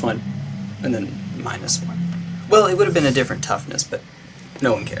 +1/+1, and then -1. Well, it would have been a different toughness, but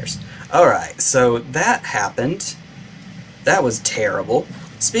no one cares. Alright, so that happened. That was terrible.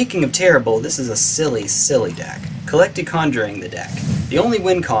 Speaking of terrible, this is a silly, silly deck. Collected Conjuring the deck. The only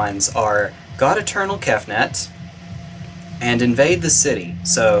win cons are God Eternal Kefnet and Invade the City.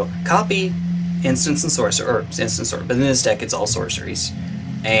 So, copy Instance and Sorcerer, or Instant Sorcerer, but in this deck it's all sorceries.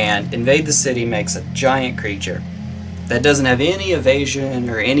 And Invade the City makes a giant creature that doesn't have any evasion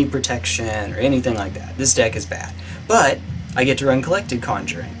or any protection or anything like that. This deck is bad. But I get to run Collected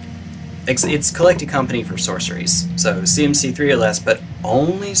Conjuring. It's Collected Company for sorceries. So CMC 3 or less, but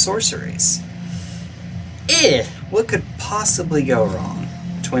only sorceries. What could possibly go wrong?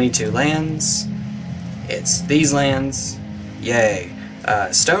 22 lands. It's these lands. Yay.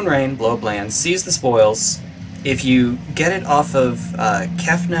 Stone Rain, blow up lands, seize the spoils. If you get it off of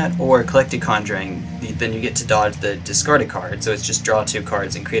Kefnet or Collected Conjuring, then you get to dodge the discarded card, so it's just draw 2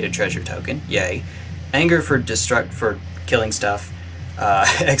 cards and create a treasure token. Yay. Anger for killing stuff,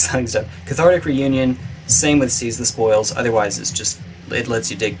 exiling stuff. Cathartic Reunion, same with seize the spoils, otherwise it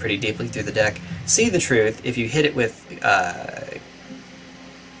lets you dig pretty deeply through the deck. See the Truth, if you hit it with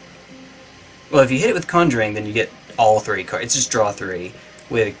well, if you hit it with Conjuring, then you get all 3 cards. It's just draw 3.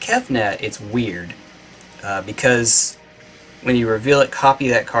 With Kefnet, it's weird, because when you reveal it, copy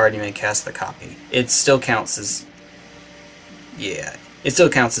that card, you may cast the copy. It still counts as... yeah, it still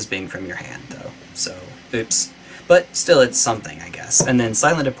counts as being from your hand, though, so, oops. But still, it's something, I guess. And then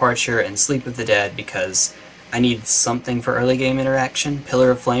Silent Departure and Sleep of the Dead, because I need something for early game interaction.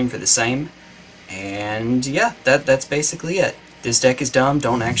 Pillar of Flame for the same. And yeah, that's basically it. This deck is dumb,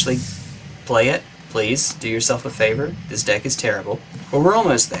 don't actually play it. Please, do yourself a favor. This deck is terrible. Well, we're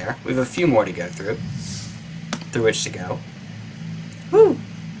almost there. We have a few more to go through which to go. Woo!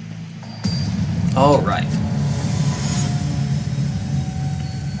 Alright.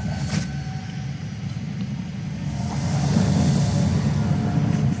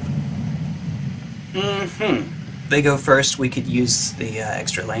 They go first, we could use the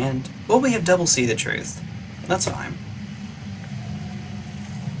extra land. Well, we have double See the Truth. That's fine.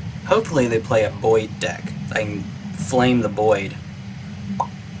 Hopefully they play a Boyd deck. I can flame the Boyd.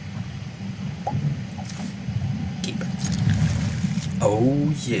 Keep it.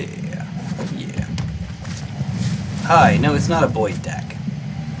 Oh yeah. Oh yeah. Hi, no, it's not a Boyd deck.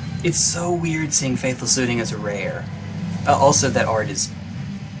 It's so weird seeing Faithless Looting as a rare. Also, that art is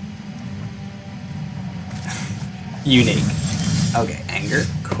unique. Okay, Anger.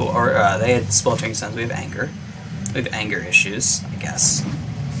 Cool. Or, they had Sweltering Suns, we have Anger. We have Anger issues, I guess.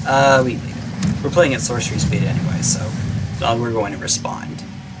 We leave it. We're playing at sorcery speed anyway, so we're going to respond.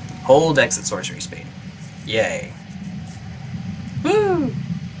 Hold X at sorcery speed. Yay. Woo!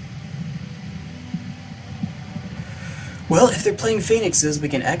 Well, if they're playing Phoenixes, we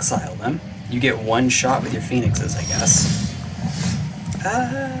can exile them. You get one shot with your Phoenixes, I guess.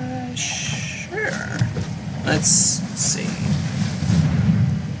 Sure. Let's see.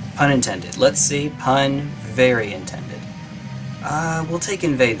 Pun intended. Let's see. Pun very intended. We'll take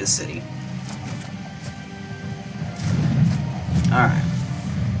invade the city. Alright.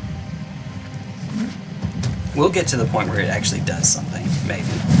 We'll get to the point where it actually does something, maybe.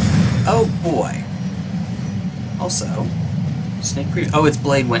 Oh boy. Also, Snake Preview. Oh, it's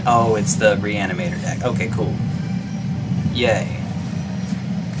Blade Wind. Oh, it's the Reanimator deck. Okay, cool. Yay.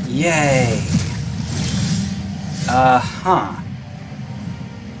 Yay. Uh-huh.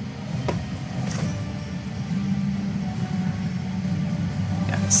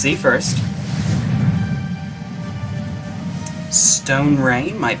 Yeah, see first. Stone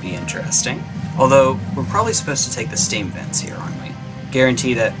Rain might be interesting. Although, we're probably supposed to take the Steam Vents here, aren't we?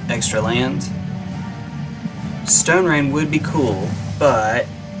 Guarantee that extra land. Stone Rain would be cool, but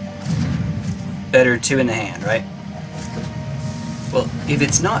better 2 in the hand, right? Well, if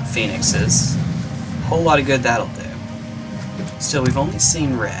it's not Phoenix's, a whole lot of good that'll do. Still, we've only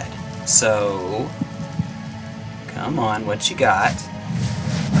seen red, so come on, what you got?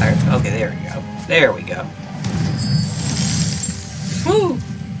 Okay, there we go. There we go. Woo!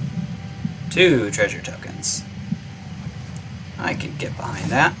 2 treasure tokens. I can get behind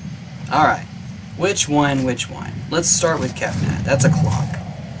that. Alright. Which one, which one? Let's start with Kefnet. That's a clock.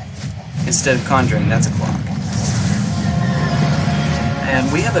 Instead of Conjuring, that's a clock.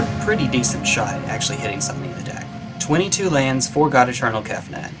 And we have a pretty decent shot at actually hitting something in the deck. 22 lands, 4 God Eternal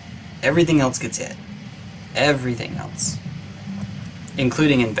Kefnet. Everything else gets hit. Everything else.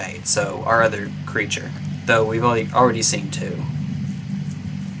 Including Invade, so our other creature. Though we've already seen 2.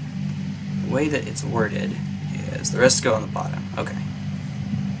 The way that it's worded is the rest go on the bottom. Okay.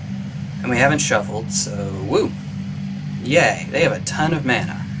 And we haven't shuffled, so woo! Yay, they have a ton of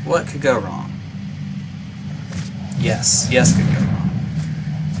mana. What could go wrong? Yes, yes could go wrong.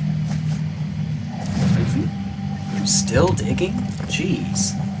 Still digging?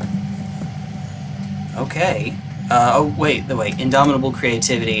 Jeez. Okay. Oh, wait, Indomitable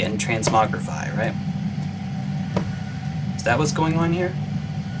Creativity and Transmogrify, right? Is that what's going on here?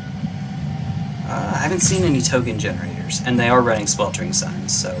 I haven't seen any token generators, and they are running Sweltering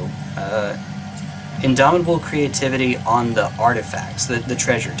Suns, so Indomitable Creativity on the artifacts, the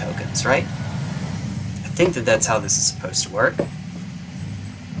treasure tokens, right? I think that's how this is supposed to work.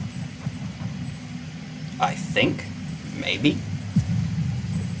 I think. Maybe.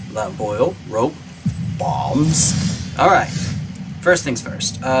 Love boil, rope, bombs. Alright. First things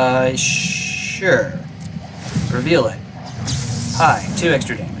first. Sure. Reveal it. Hi, 2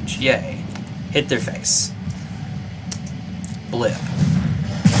 extra damage. Yay. Hit their face. Blip.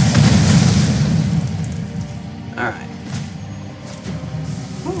 Alright.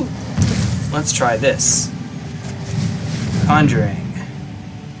 Let's try this. Conjuring.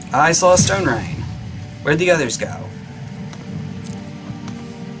 I saw Stone Rain. Where'd the others go?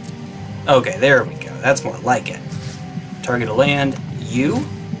 Okay, there we go. That's more like it. Target a land, you,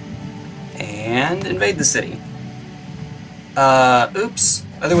 and invade the city. Oops.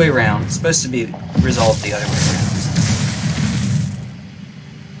 Other way around. It's supposed to be resolved the other way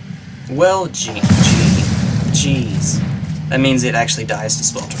around. Well, jeez. That means it actually dies to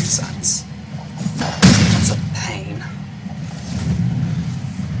Sweltering Suns. That's a pain.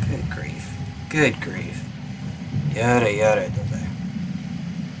 Good grief. Good grief. Yada yada yada.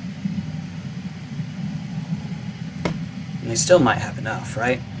 And they still might have enough,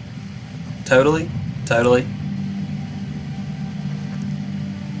 right? Totally? Totally.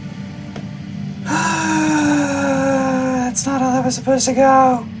 That's not how that was supposed to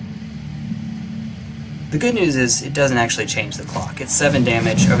go. The good news is it doesn't actually change the clock. It's 7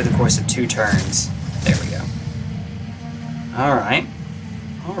 damage over the course of 2 turns. There we go. Alright.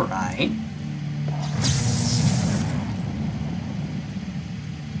 Alright.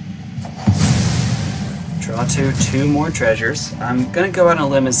 Draw 2 more treasures. I'm gonna go out on a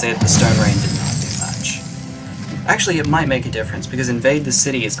limb and say that the Stone Rain did not do much. Actually, it might make a difference, because Invade the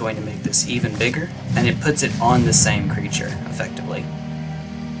City is going to make this even bigger, and it puts it on the same creature, effectively.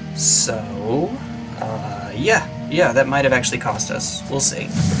 So, yeah, that might have actually cost us. We'll see.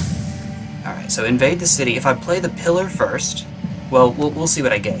 Alright, so Invade the City. If I play the Pillar first, well, we'll see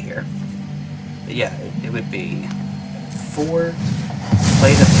what I get here. But yeah, it would be 4,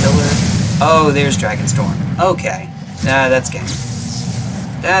 play the Pillar. Oh, there's Dragonstorm. Okay. That's game.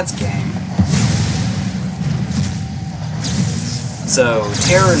 That's game. So,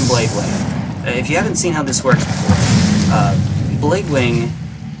 Terror and Bladewing. If you haven't seen how this works before, Bladewing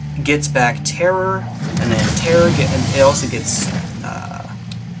gets back Terror, and then it also gets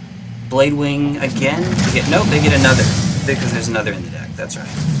Bladewing again. Nope, they get another, because there's another in the deck. That's right.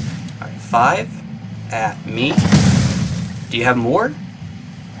 Alright, 5 at me. Do you have more? And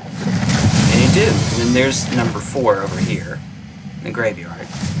you do. And then there's number 4 over here in the graveyard.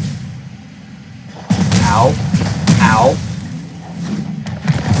 Ow. Ow.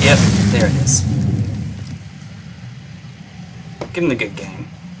 Yep, there it is. Give him the good game.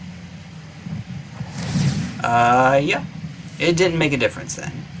 Yeah. It didn't make a difference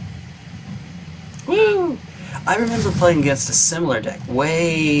then. Woo! I remember playing against a similar deck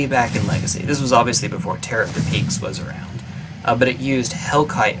way back in Legacy. This was obviously before Terror of the Peaks was around. But it used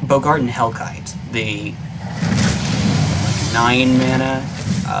Hellkite, Bogarden Hellkite, the 9-mana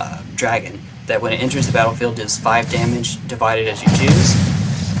dragon that when it enters the battlefield does 5 damage divided as you choose.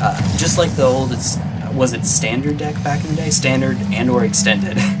 Just like the old, was it standard deck back in the day? Standard and or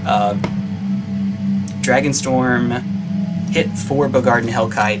extended. Dragonstorm, hit 4 Bogarden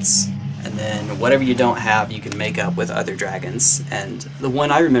Hellkites, and then whatever you don't have you can make up with other dragons. And the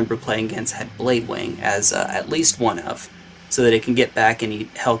one I remember playing against had Bladewing as at least one of, so that it can get back any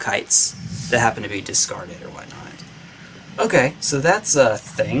Hellkites that happen to be discarded or whatnot. Okay, so that's a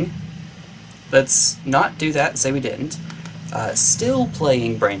thing. Let's not do that and say we didn't. Still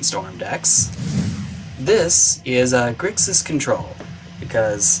playing Brainstorm decks. This is Grixis Control,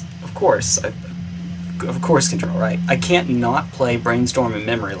 because of course Control, right? I can't not play Brainstorm and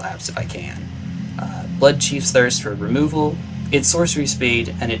Memory Lapse if I can. Blood Chief's Thirst for removal, it's sorcery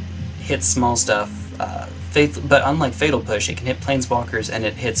speed, and it hits small stuff, but unlike Fatal Push, it can hit Planeswalkers and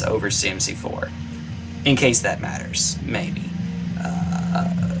it hits over CMC4. In case that matters, maybe.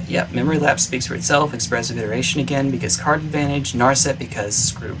 Yep, Memory Lapse speaks for itself, Expressive Iteration again because card advantage, Narset because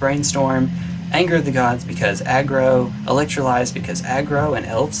screw Brainstorm, Anger of the Gods because aggro, Electrolyze because aggro and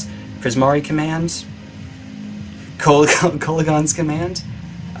elves, Prismari Command, Kolagon's Command,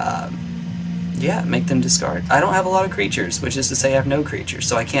 yeah, make them discard. I don't have a lot of creatures, which is to say I have no creatures,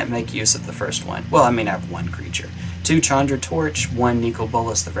 so I can't make use of the first one. Well, I mean I have 1 creature. 2 Chandra Torch, 1 Nicol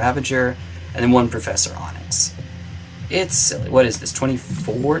Bolas the Ravager, and then 1 Professor Onyx. It's silly. What is this?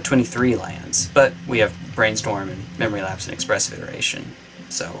 24? 23 lands. But we have Brainstorm and Memory Lapse and Expressive Iteration.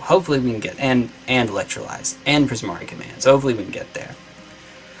 So hopefully we can get, and Electrolyze, and Prismari Command. So hopefully we can get there.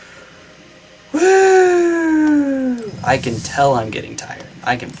 Woo! I can tell I'm getting tired.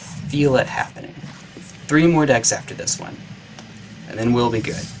 I can feel it happening. 3 more decks after this one. And then we'll be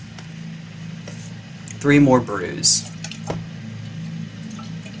good. 3 more brews.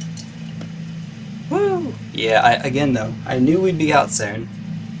 Woo! Yeah, again though, I knew we'd be out soon.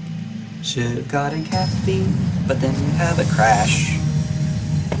 Should've gotten caffeine, but then we'd have a crash.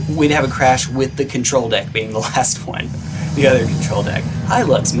 We'd have a crash with the control deck being the last one. The other control deck. Hi,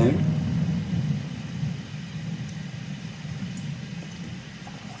 Lux Moon.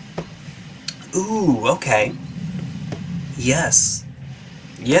 Ooh, okay. Yes.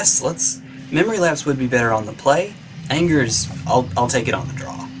 Yes, let's... Memory Lapse would be better on the play. Anger's... I'll take it on the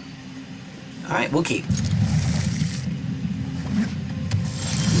draw. Alright, we'll keep.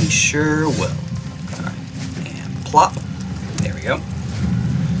 We sure will. Alright, and plop. There we go.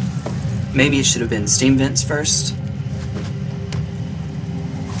 Maybe it should have been Steam Vents first.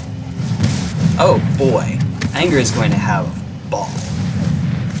 Oh boy. Anger is going to have a ball.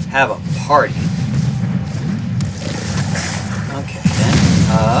 Have a party. Okay then.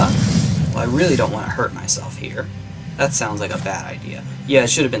 Well, I really don't want to hurt myself here. That sounds like a bad idea. Yeah, it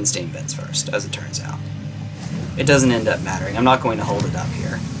should have been Steam Vents first, as it turns out. It doesn't end up mattering. I'm not going to hold it up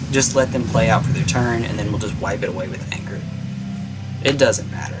here. Just let them play out for their turn, and then we'll just wipe it away with anger. It doesn't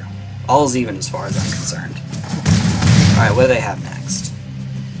matter. All's even as far as I'm concerned. Alright, what do they have next?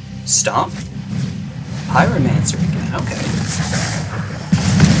 Stomp? Pyromancer again, okay.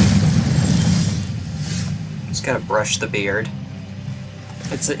 Just gotta brush the beard.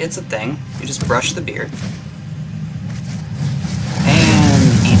 It's a thing. You just brush the beard.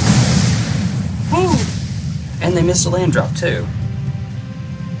 And eat. Woo! And they missed a land drop too.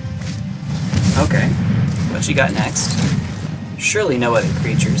 Okay. What you got next? Surely no other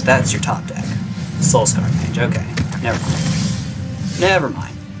creatures. That's your top deck. Soulscar Mage. Okay. Never mind. Never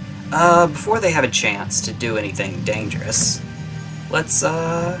mind. Before they have a chance to do anything dangerous, let's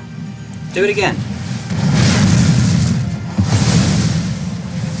do it again.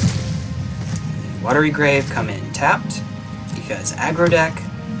 Watery Grave come in tapped, because aggro deck,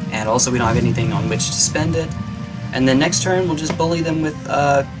 and also we don't have anything on which to spend it. And then next turn we'll just bully them with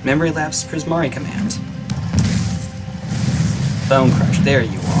Memory Lapse Prismari Command. Bone Crush, there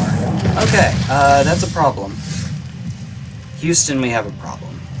you are. Okay, that's a problem. Houston, we have a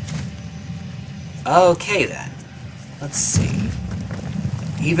problem. Okay then, let's see.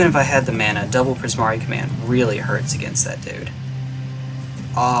 Even if I had the mana, double Prismari Command really hurts against that dude.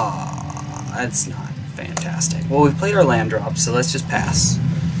 Ah, that's not fantastic. Well, we've played our land drop, so let's just pass.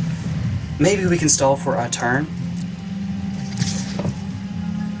 Maybe we can stall for a turn.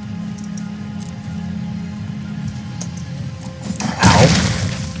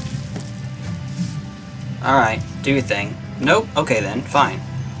 Alright, do your thing. Nope, okay then, fine.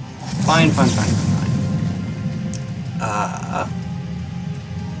 Fine.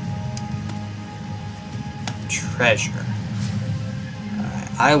 Treasure.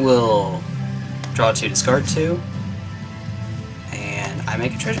 Alright, I will draw 2, discard 2, and I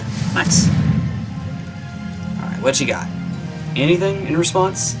make a treasure. Nice. Alright, what you got? Anything in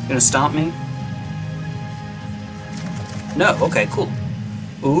response? Gonna stomp me? No, okay, cool.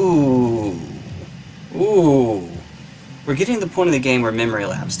 Ooh. Ooh. We're getting to the point of the game where memory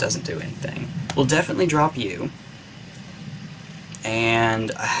lapse doesn't do anything. We'll definitely drop you.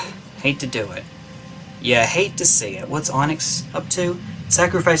 And hate to do it. Yeah, hate to see it. What's Onyx up to?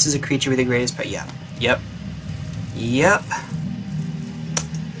 Sacrifices a creature with the greatest power. Yeah. Yep.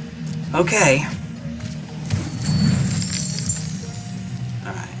 Okay.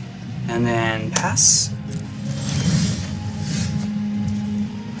 Alright. And then pass.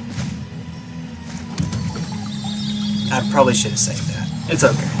 I probably should have saved that. It's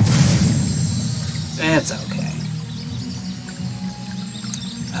okay. It's okay.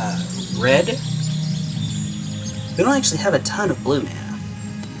 Red. We don't actually have a ton of blue mana.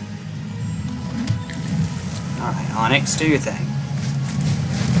 Alright, Onyx, do your thing.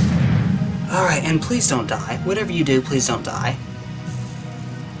 Alright, and please don't die. Whatever you do, please don't die.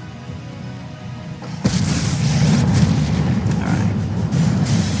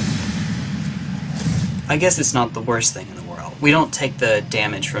 I guess it's not the worst thing in the world. We don't take the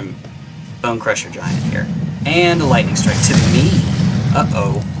damage from Bone Crusher Giant here. And a Lightning Strike to me.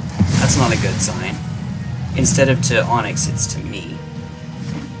 Uh-oh. That's not a good sign. Instead of to Onyx, it's to me.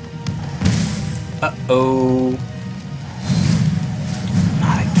 Uh-oh.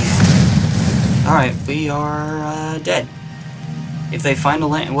 Not again. Alright, we are dead. If they find a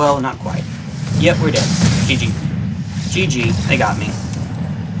land... Well, not quite. Yep, we're dead. GG. GG. They got me.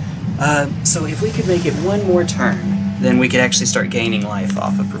 So if we could make it one more turn, then we could actually start gaining life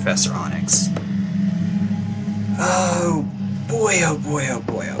off of Professor Onyx. Oh boy, oh boy, oh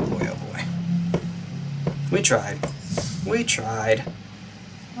boy, oh boy, oh boy. We tried.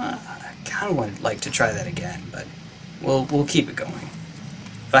 I kind of would like to try that again, but we'll keep it going.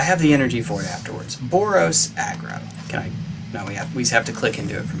 If I have the energy for it afterwards. Boros Aggro. Can I? No, we have to click and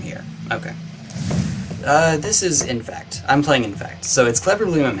do it from here. Okay. This is Infect. I'm playing Infect. So it's Clever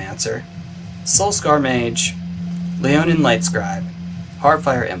Lumimancer, Soulscar Mage, Leonin Light Scribe,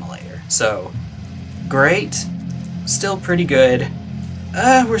 Heartfire Immolator. So, great. Still pretty good.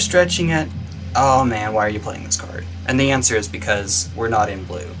 We're stretching it. Oh man, why are you playing this card? And the answer is because we're not in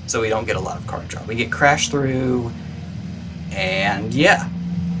blue, so we don't get a lot of card draw. We get Crash Through, and yeah.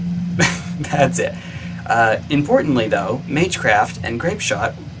 That's it. Importantly though, Magecraft and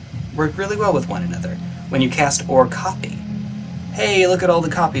Grapeshot work really well with one another. When you cast or copy, hey, look at all the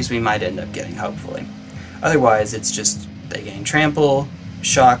copies we might end up getting, hopefully. Otherwise, it's just they gain trample,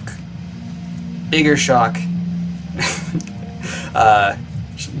 shock, bigger shock,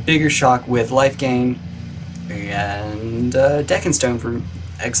 bigger shock with life gain, and Deck and Stone for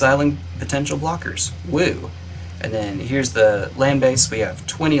exiling potential blockers. Woo! And then here's the land base. We have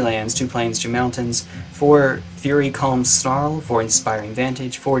 20 lands, 2 plains, 2 mountains, 4 Fury Calm Snarl, 4 Inspiring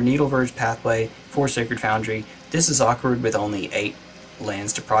Vantage, 4 Needle Verge Pathway, 4 Sacred Foundry. This is awkward with only 8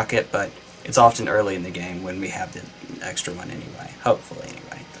 lands to proc it, but it's often early in the game when we have the extra one anyway. Hopefully,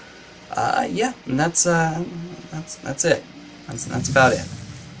 anyway. Yeah, and that's it. That's about it.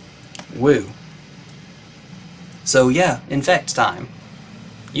 Woo. So yeah, Infect time.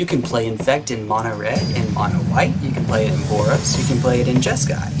 You can play Infect in mono red, in mono white, you can play it in Boros, you can play it in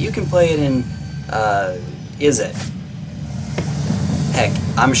Jeskai, you can play it in Izzet. Heck,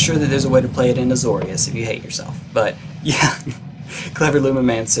 I'm sure that there's a way to play it in Azorius if you hate yourself. But yeah, Clever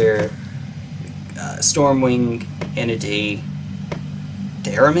Lumimancer, Stormwing, Entity,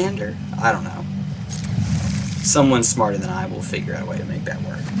 Daramander? I don't know. Someone smarter than I will figure out a way to make that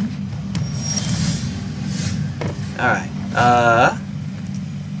work. Alright,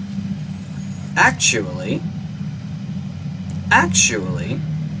 Actually,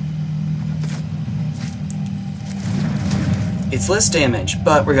 it's less damage,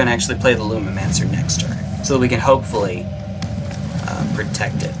 but we're going to actually play the Lumimancer next turn, so that we can hopefully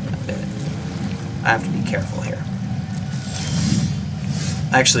protect it a bit. I have to be careful here.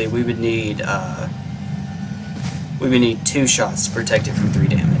 Actually, we would need 2 shots to protect it from 3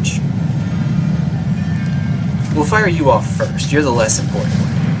 damage. We'll fire you off first. You're the less important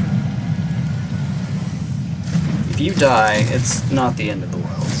one. If you die, it's not the end of the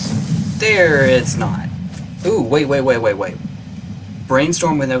world. There, it's not. Ooh, wait.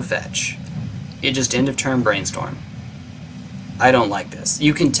 Brainstorm with no fetch. It just end of turn brainstorm. I don't like this.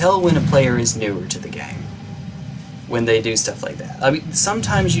 You can tell when a player is newer to the game when they do stuff like that. I mean,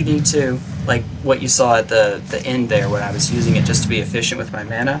 sometimes you need to, like what you saw at the end there when I was using it just to be efficient with my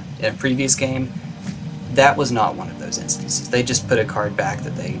mana in a previous game. That was not one of those instances. They just put a card back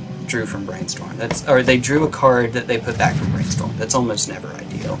that they drew from Brainstorm. Or they drew a card that they put back from Brainstorm. That's almost never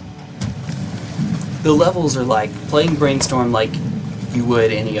ideal. The levels are like playing Brainstorm like you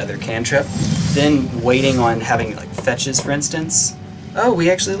would any other cantrip, then waiting on having like fetches, for instance. Oh, we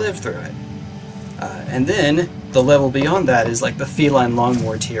actually lived through it. And then the level beyond that is like the Feline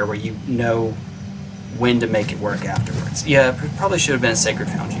Longmoor tier, where you know when to make it work afterwards. Yeah, it probably should have been a Sacred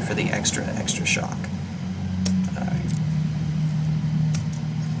Foundry for the extra shock.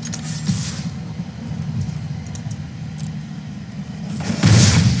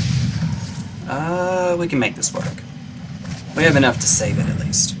 We can make this work. We have enough to save it, at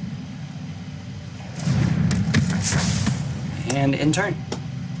least. And in turn.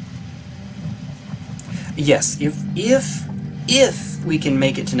 Yes, if we can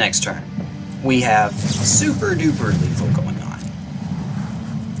make it to next turn, we have super duper lethal going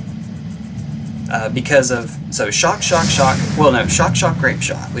on. Because of, so shock, well no, shock, grape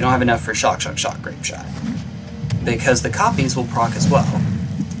shot. We don't have enough for shock, grape shot. Because the copies will proc as well.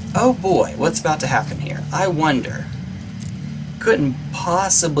 Oh boy, what's about to happen here? I wonder. Couldn't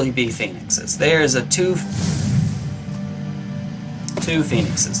possibly be Phoenixes. There's a two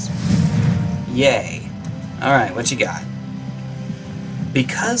Phoenixes. Yay. Alright, what you got?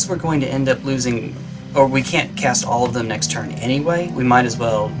 Because we're going to end up losing, or we can't cast all of them next turn anyway, we might as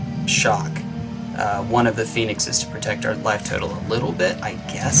well shock one of the Phoenixes to protect our life total a little bit, I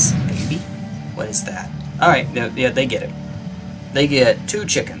guess, maybe? What is that? Alright, no, yeah, they get it. They get 2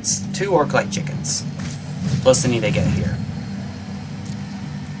 chickens, 2 orc-like chickens, plus any they get here.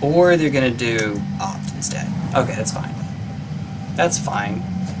 Or they're gonna do opt instead. Okay, that's fine. That's fine.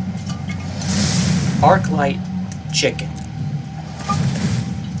 Arc-light chicken.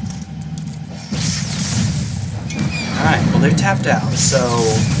 Alright, well they're tapped out, so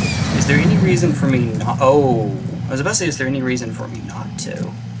is there any reason for me not... Oh, I was about to say, is there any reason for me not to?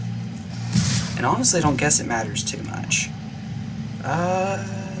 And honestly, I don't guess it matters too much.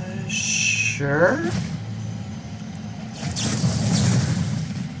 Sure?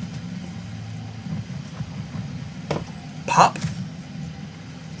 Pop?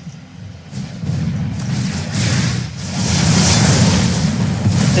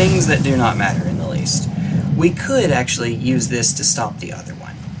 Things that do not matter in the least. We could actually use this to stop the other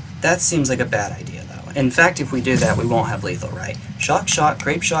one. That seems like a bad idea, though. In fact, if we do that, we won't have lethal, right? Shock,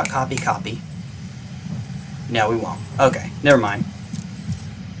 grape shot, copy. No, we won't. Okay, never mind.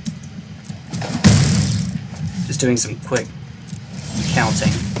 Just doing some quick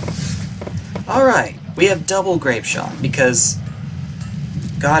counting. Alright, we have double grape shot because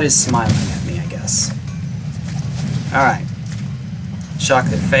God is smiling at me, I guess. Alright. Shock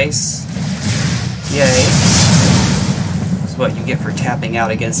their face. Yay. That's what you get for tapping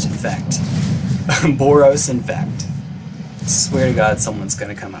out against Infect. Boros Infect. Swear to God someone's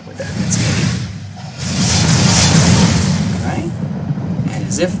gonna come up with that. It's me. Alright. And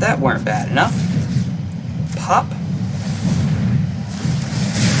as if that weren't bad enough, pop.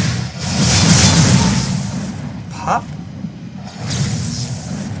 Pop.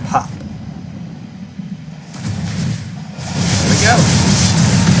 Pop. There we go.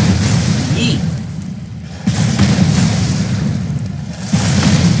 Yeet.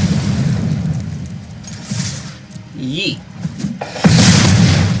 Yeet.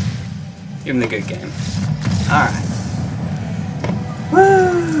 Give him the good game. Alright.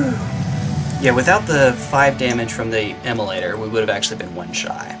 Woo! Yeah, without the 5 damage from the Immolator, we would have actually been 1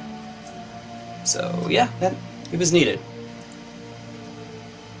 shy. So, yeah, it was needed.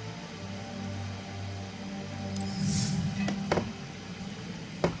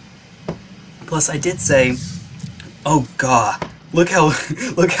 Plus, I did say, oh god, look how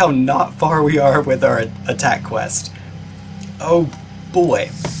not far we are with our attack quest. Oh boy.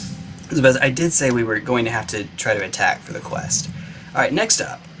 I did say we were going to have to try to attack for the quest. Alright, next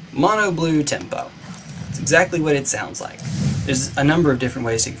up, Mono Blue Tempo. It's exactly what it sounds like. There's a number of different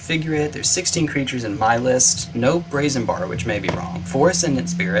ways to configure it. There's 16 creatures in my list. No Brazen Bar, which may be wrong. 4 Ascendant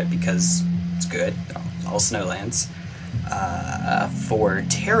Spirit, because it's good. All Snowlands. 4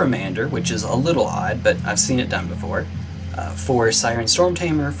 Terramander, which is a little odd, but I've seen it done before. 4 Siren Storm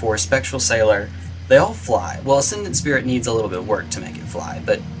Tamer, 4 Spectral Sailor. They all fly. Well, Ascendant Spirit needs a little bit of work to make it fly,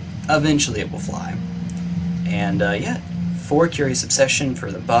 but eventually it will fly. And yeah, 4 Curious Obsession for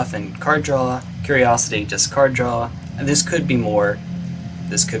the buff and card draw, Curiosity, just card draw, and this could be more,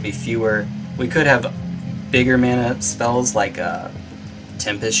 this could be fewer. We could have bigger mana spells like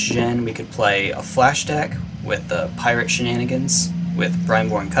Tempest Gen. We could play a Flash deck with the Pirate Shenanigans, with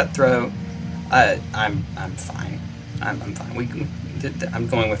Brineborn Cutthroat. I'm fine. I'm fine. I'm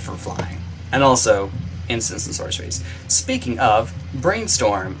going with for flying. And also, instants and sorceries. Speaking of,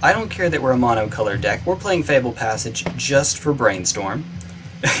 Brainstorm. I don't care that we're a mono-color deck. We're playing Fable Passage just for Brainstorm.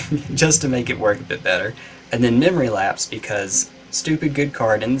 Just to make it work a bit better. And then Memory Lapse because stupid good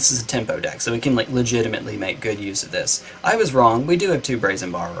card, and this is a tempo deck, so we can like legitimately make good use of this. I was wrong. We do have 2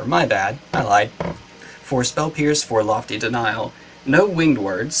 Brazen Borrower. My bad. I lied. 4 Spell Pierce, 4 Lofty Denial. No Winged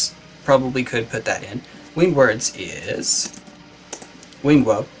Words. Probably could put that in. Winged Words is Winged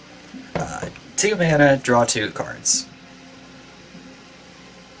Woe. 2 mana, draw 2 cards.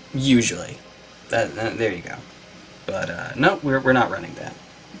 Usually. There you go. But no, we're not running that.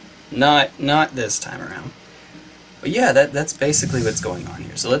 Not this time around. But yeah, that's basically what's going on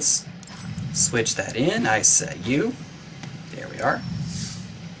here. So let's switch that in. I set you. There we are.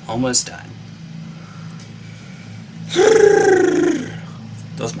 Almost done.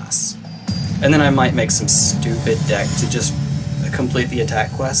 Dos más. And then I might make some stupid deck to just complete the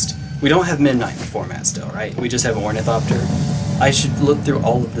attack quest. We don't have Midnight in the format still, right? We just have Ornithopter. I should look through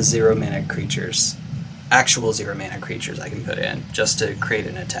all of the 0 mana creatures. Actual 0 mana creatures I can put in, just to create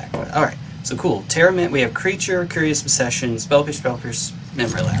an attack quest. Alright, so cool. Terramint, we have Creature, Curious Obsession, Spell Pierce,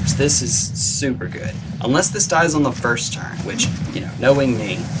 Memory Lapse. This is super good. Unless this dies on the first turn, which, you know, knowing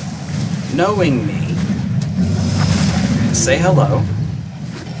me, say hello.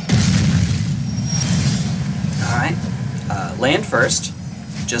 Alright, land first,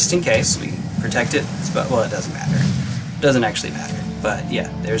 just in case. We protect it, well, it doesn't matter. It doesn't actually matter. But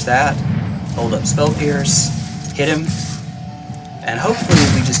yeah, there's that. Hold up Spell Pierce, hit him, and hopefully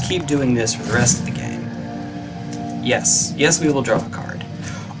we just keep doing this for the rest of the game. Yes, we will draw a card.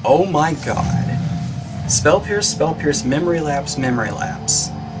 Oh my god. Spell Pierce, Memory Lapse.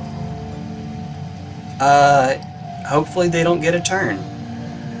 Hopefully they don't get a turn.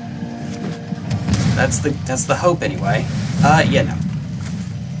 That's the hope anyway. Yeah, no.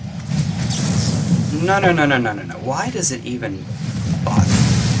 No. Why does it even bother?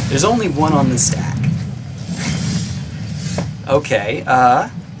 There's only 1 on the stack. Okay, I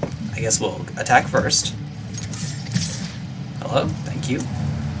guess we'll attack first. Hello, thank you.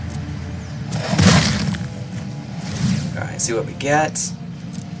 Alright, see what we get.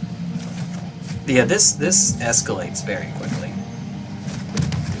 Yeah, this escalates very quickly.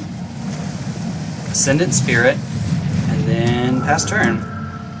 Ascendant Spirit, and then pass turn.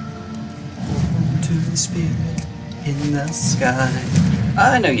 To the spirit in the sky.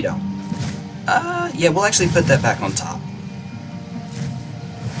 No you don't. Yeah, we'll actually put that back on top.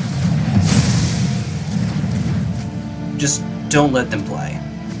 Just don't let them play.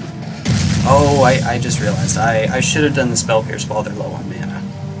 Oh, I just realized. I should have done the Spell Pierce while they're low on mana.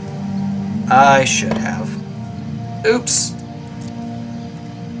 I should have. Oops.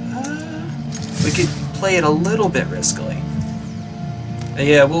 We could play it a little bit riskily.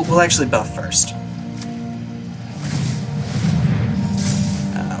 Yeah, we'll actually buff first.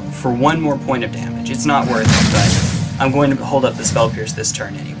 For 1 more point of damage. It's not worth it, but I'm going to hold up the Spell Pierce this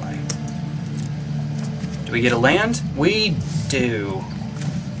turn anyway. Do we get a land? We do.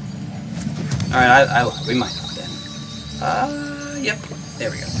 Alright, we might not then. Yep. There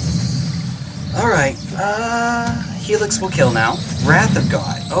we go. Alright, Helix will kill now. Wrath of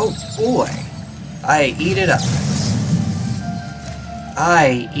God. Oh boy. I eat it up.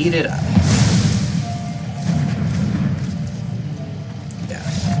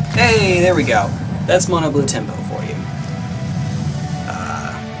 Hey, there we go. That's Mono Blue Tempo for you.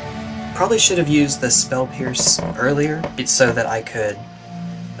 Probably should have used the Spell Pierce earlier, so that I could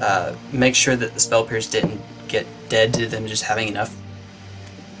make sure that the Spell Pierce didn't get dead to them just having enough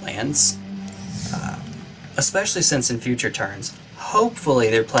lands. Especially since in future turns, hopefully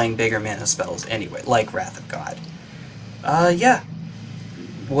they're playing bigger mana spells anyway, like Wrath of God. Yeah.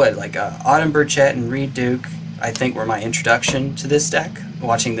 What, like Autumn Burchett and Reed Duke, I think were my introduction to this deck.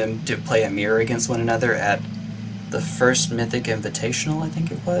 Watching them play a mirror against one another at the first Mythic Invitational, I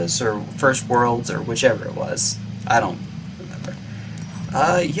think it was, or first Worlds, or whichever it was. I don't remember.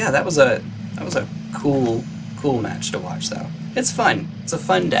 Yeah, that was a cool match to watch though. It's fun. It's a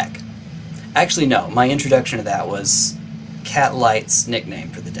fun deck. Actually, no, my introduction to that was Cat Light's nickname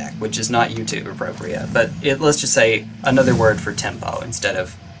for the deck, which is not YouTube appropriate, but let's just say another word for tempo instead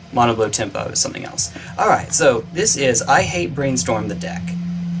of Mono Blue Tempo is something else. Alright, so this is I Hate Brainstorm the deck.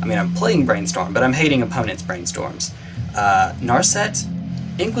 I mean, I'm playing Brainstorm, but I'm hating opponents' Brainstorms. Narset,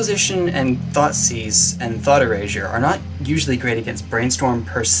 Inquisition, and Thoughtseize and Thought Erasure are not usually great against Brainstorm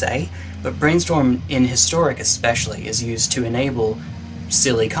per se, but Brainstorm, in Historic especially, is used to enable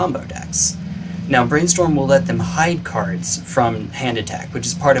silly combo decks. Now, Brainstorm will let them hide cards from hand attack, which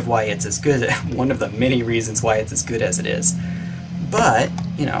is part of why it's as good, one of the many reasons why it's as good as it is. But,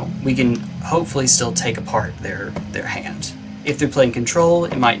 you know, we can hopefully still take apart their hand. If they're playing Control,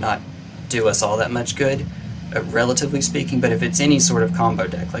 it might not do us all that much good, relatively speaking, but if it's any sort of combo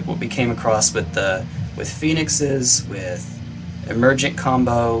deck, like what we came across with Phoenixes, with Emergent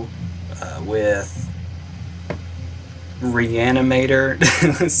combo, with Reanimator,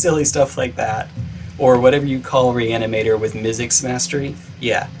 silly stuff like that, or whatever you call Reanimator with Mizzix Mastery,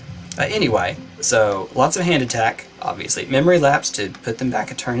 yeah. Anyway, so lots of hand attack, obviously. Memory Lapse to put them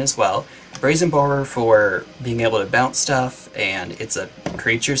back a turn as well. Brazen Borrower for being able to bounce stuff, and it's a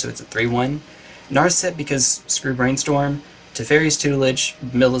creature, so it's a 3/1. Narset because screw Brainstorm. Teferi's Tutelage,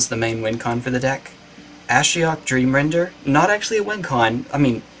 mill is the main win con for the deck. Ashiok Dreamrender, not actually a win con, I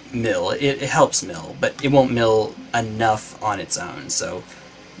mean, mill. It helps mill, but it won't mill enough on its own, so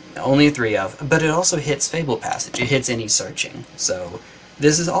only a 3 of. But it also hits Fable Passage, it hits any searching, so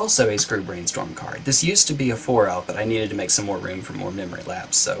this is also a screw Brainstorm card. This used to be a 4 of, but I needed to make some more room for more Memory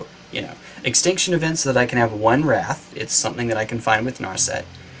Lapse, so, you know. Extinction Event so that I can have 1 Wrath, it's something that I can find with Narset.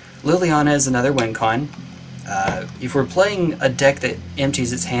 Liliana is another win con. If we're playing a deck that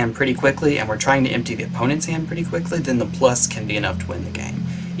empties its hand pretty quickly, and we're trying to empty the opponent's hand pretty quickly, then the plus can be enough to win the game.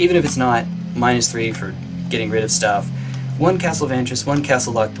 Even if it's not, -3 for getting rid of stuff. 1 Castle Vantress, 1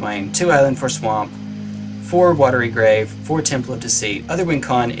 Castle Locked Domain, 2 Island for Swamp, 4 Watery Grave, 4 Temple of Deceit. Other win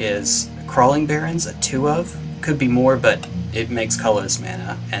con is Crawling Barrens, a 2 of. Could be more, but it makes colorless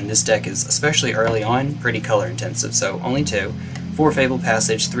mana, and this deck is, especially early on, pretty color intensive, so only 2. 4 Fable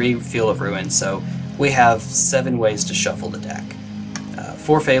Passage, 3 Field of Ruin, so we have 7 ways to shuffle the deck.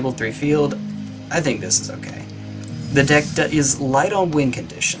 4 Fable, 3 Field, I think this is okay. The deck is light on win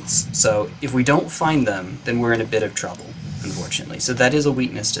conditions, so if we don't find them, then we're in a bit of trouble, unfortunately, so that is a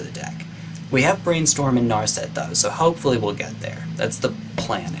weakness to the deck. We have Brainstorm and Narset though, so hopefully we'll get there. That's the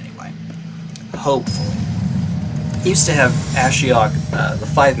plan anyway. Hopefully. Used to have Ashiok, the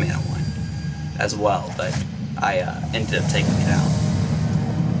 5-mana one, as well, but I ended up taking it out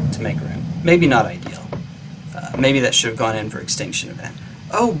to make room. Maybe not ideal. Maybe that should have gone in for Extinction Event.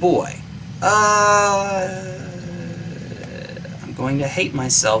 Oh boy. I'm going to hate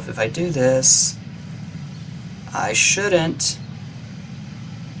myself if I do this. I shouldn't.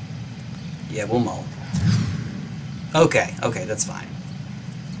 Yeah, we'll mull. Okay, that's fine.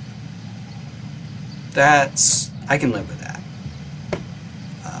 I can live with that.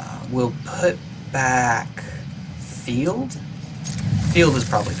 We'll put back Field? Field is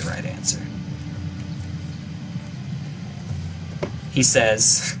probably the right answer. He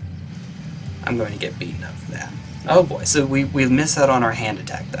says, I'm going to get beaten up for that. Oh boy, so we miss out on our hand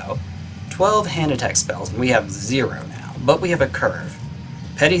attack though. 12 hand attack spells, and we have 0 now, but we have a curve.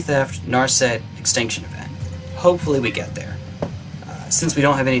 Petty Theft, Narset, Extinction Event. Hopefully we get there. Since we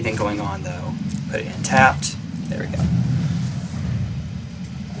don't have anything going on though, put it in tapped. There we go.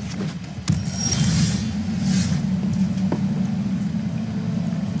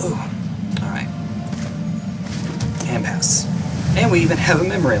 Ooh, alright. And pass. And we even have a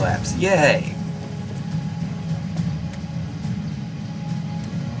Memory Lapse. Yay!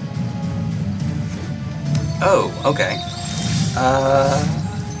 Oh, okay.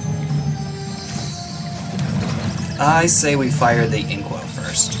 I say we fire the Inkwell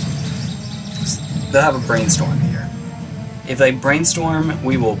first. They'll have a Brainstorm here. If they Brainstorm,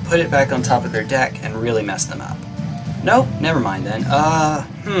 we will put it back on top of their deck and really mess them up. Nope, never mind then.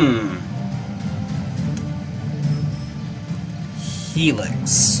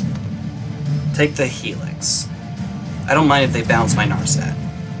 Helix. Take the Helix. I don't mind if they bounce my Narset.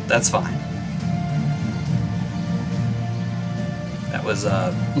 That's fine. That was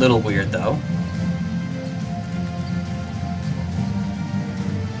a little weird though.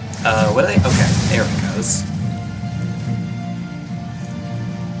 What are they? Okay, there it goes.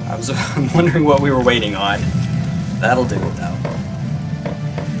 I'm wondering what we were waiting on. That'll do it though.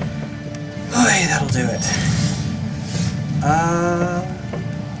 Oy, that'll do it.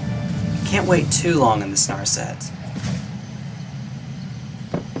 Can't wait too long in this Narset.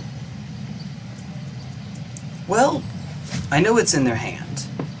 Well, I know it's in their hand,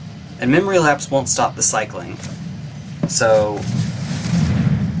 and Memory Lapse won't stop the cycling, so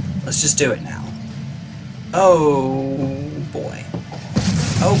let's just do it now. Oh boy.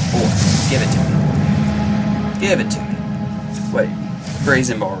 Oh boy, give it to me. Give it to me. Wait,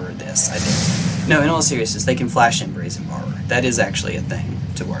 Brazen Borrower this, I did. No, in all seriousness, they can flash in Brazen Borrower. That is actually a thing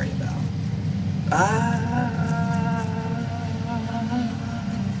to worry about. Oh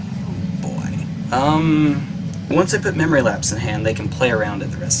boy. Once I put Memory Lapse in hand, they can play around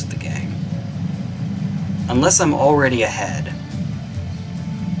it the rest of the game. Unless I'm already ahead.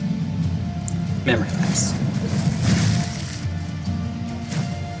 Memory Lapse.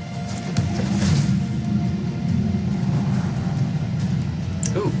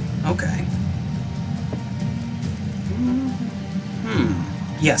 Ooh, okay.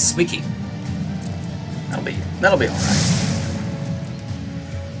 Yes, squeaky. That'll be alright.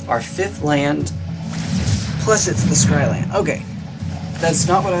 Our 5th land, plus it's the Scryland. Okay, that's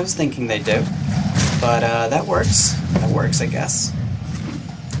not what I was thinking they'd do, but that works. That works, I guess.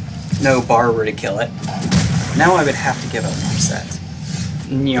 No Borrower to kill it. Now I would have to give up Narset,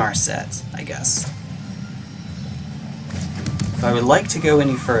 I guess. If I would like to go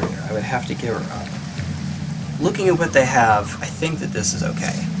any further, I would have to give her up. Looking at what they have, I think that this is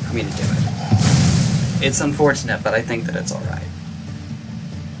okay for me to do it. It's unfortunate, but I think that it's alright.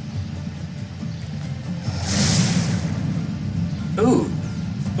 Ooh.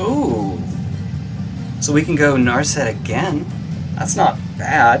 Ooh. So we can go Narset again. That's not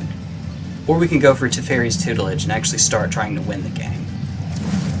bad. Or we can go for Teferi's Tutelage and actually start trying to win the game.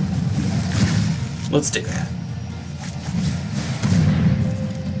 Let's do that.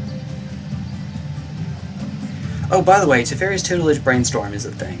 Oh, by the way, Teferi's Tutelage Brainstorm is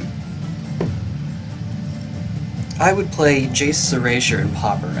a thing. I would play Jace's Erasure and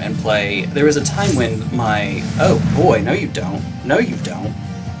Pauper and play... There was a time when my... Oh boy, no you don't. No you don't.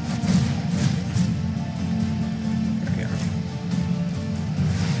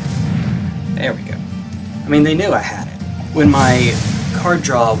 There we go. I mean, they knew I had it. When my card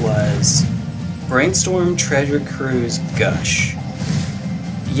draw was Brainstorm, Treasure Cruise, Gush.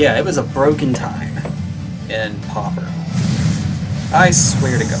 Yeah, it was a broken time in Pauper. I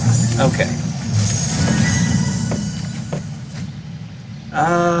swear to God. Okay.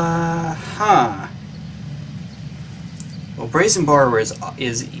 Well, Brazen Borrower is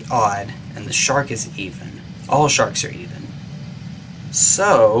odd, and the Shark is even. All Sharks are even.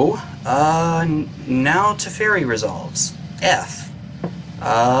 So, now Teferi resolves. F.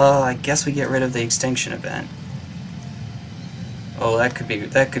 I guess we get rid of the Extinction event. Oh, that could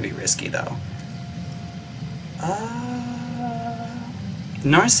be risky, though.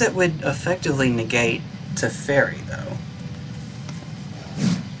 Narset would effectively negate Teferi, though.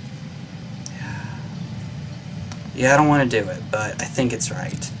 Yeah, I don't want to do it, but I think it's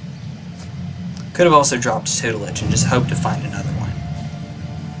right. Could have also dropped Tutelage and just hoped to find another one.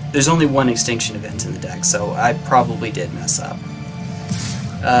 There's only one Extinction event in the deck, so I probably did mess up.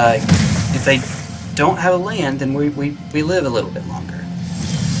 If they don't have a land, then we live a little bit longer.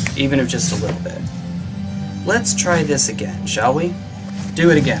 Even if just a little bit. Let's try this again, shall we?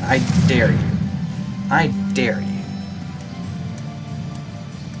 Do it again. I dare you. I dare you.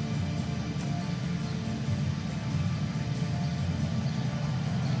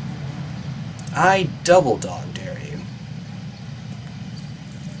 I double dog dare you.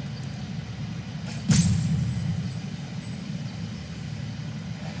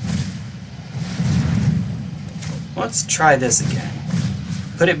 Let's try this again.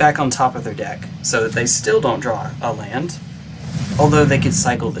 Put it back on top of their deck so that they still don't draw a land, although they could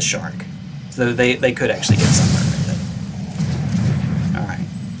cycle the Shark. So they could actually get somewhere with it. Alright.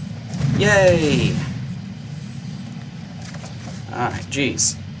 Yay! Alright,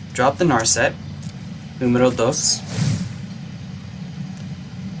 geez. Drop the Narset. Numero dos.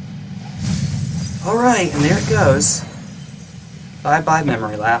 Alright, and there it goes. Bye-bye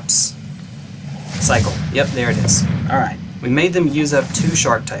Memory Lapse. Cycle. Yep, there it is. Alright. We made them use up 2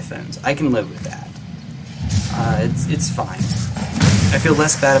 Shark Typhoons. I can live with that. It's fine. I feel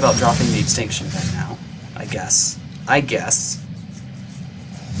less bad about dropping the Extinction event now. I guess.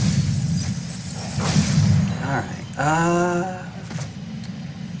 Alright.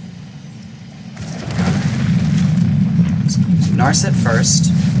 Narset first.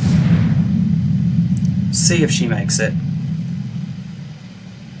 See if she makes it.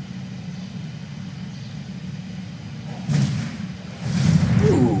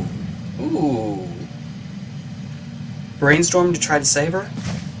 Ooh. Brainstorm to try to save her?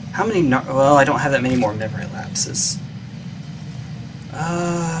 How many... Well, I don't have that many more Memory Lapses.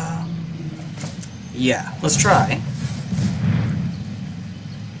 Yeah, let's try.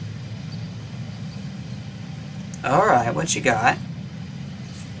 Alright, what you got?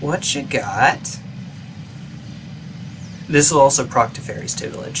 What you got? This will also proc to Fairy's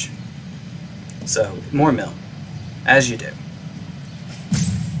Tutelage. So, more mill, as you do.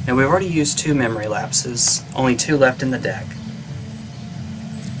 Now we've already used 2 memory lapses, only 2 left in the deck.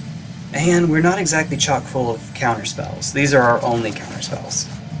 And we're not exactly chock full of counterspells. These are our only counterspells.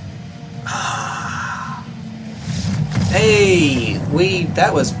 Hey!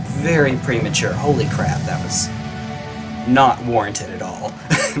 That was very premature. Holy crap, that was not warranted at all.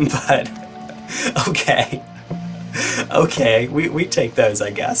 But, okay. Okay, we take those,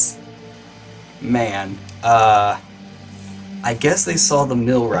 I guess. Man, I guess they saw the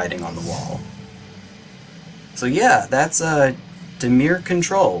mill writing on the wall. So yeah, that's Dimir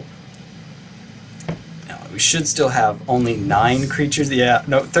Control. Now, we should still have only 9 creatures. Yeah,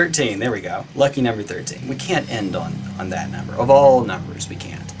 no, 13. There we go. Lucky number 13. We can't end on that number. Of all numbers, we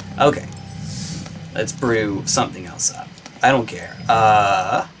can't. Okay. Let's brew something else up. I don't care.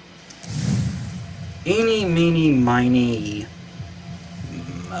 Eeny, meeny, miny,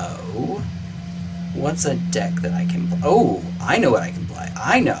 mo. What's a deck that I can play? Oh, I know what I can play.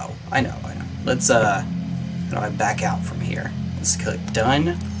 I know. Let's, how do I back out from here? Let's click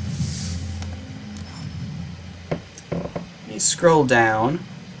done. Let me scroll down.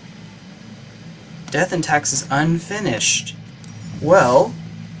 Death and Taxes unfinished. Well,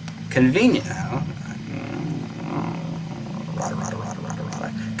 convenient.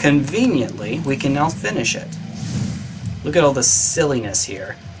 Conveniently, we can now finish it. Look at all the silliness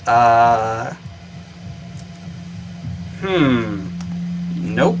here.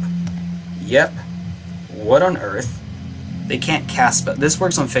 Nope. Yep. What on earth? They can't cast, but this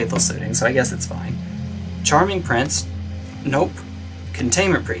works on Faithful Suiting, so I guess it's fine. Charming Prince? Nope.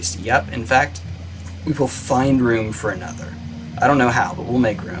 Containment Priest? Yep. In fact, we will find room for another. I don't know how, but we'll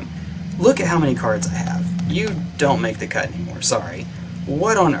make room. Look at how many cards I have. You don't make the cut anymore, sorry.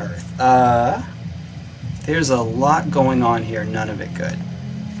 What on earth? There's a lot going on here, none of it good.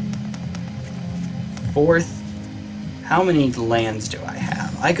 4th. How many lands do I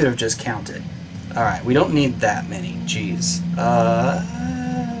have? I could have just counted. Alright, we don't need that many. Jeez.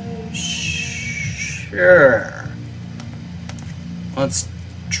 Sure. Let's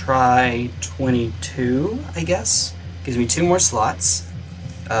try 22, I guess. Gives me 2 more slots.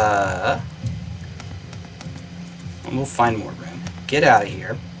 And we'll find more room. Get out of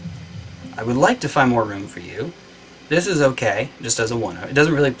here. I would like to find more room for you. This is okay, just as a 1-0. It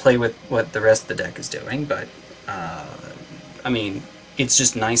doesn't really play with what the rest of the deck is doing, but I mean, it's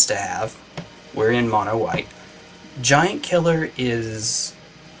just nice to have. We're in mono white. Giant Killer is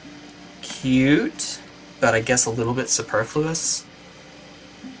cute, but I guess a little bit superfluous.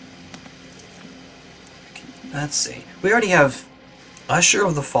 Let's see. We already have Usher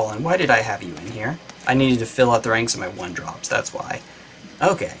of the Fallen. Why did I have you in here? I needed to fill out the ranks of my 1-drops, that's why.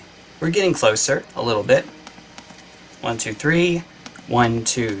 Okay, we're getting closer a little bit. 1, 2, 3. 1,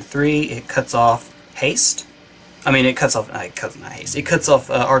 2, 3. It cuts off haste. I mean, it cuts off, not haste. It cuts off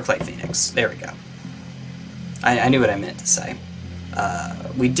Arclight Phoenix. There we go. I knew what I meant to say.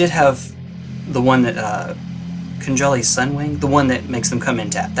 We did have the one that, Conjali Sunwing, the one that makes them come in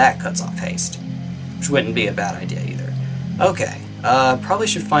tap. That cuts off haste, which wouldn't be a bad idea either. Okay, probably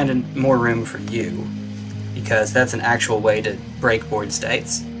should find more room for you, because that's an actual way to break board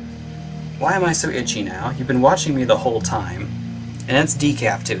states. Why am I so itchy now? You've been watching me the whole time. And that's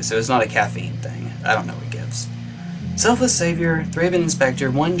decaf too, so it's not a caffeine thing. I don't know what gives. Selfless Savior, Thraben Inspector,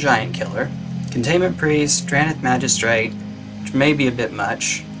 1 Giant Killer, Containment Priest, Stranded Magistrate, which may be a bit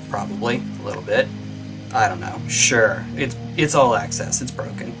much, probably, a little bit. I don't know. Sure, it's all access, it's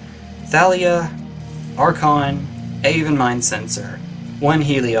broken. Thalia, Archon, Aven Mind Sensor, 1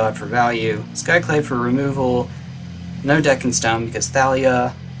 Heliod for value, Skyclave for removal, no Deck and Stone because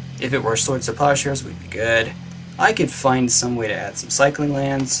Thalia. If it were Swords to Plowshares, we'd be good. I could find some way to add some cycling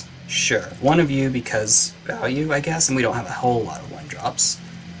lands. Sure. 1 of you because value, I guess, and we don't have a whole lot of 1-drops.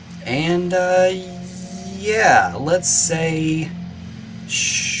 And, yeah, let's say...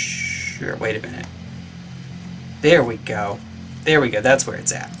 Sure, wait a minute. There we go. There we go, that's where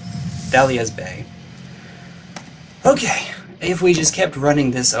it's at. Thalia's Bay. Okay, if we just kept running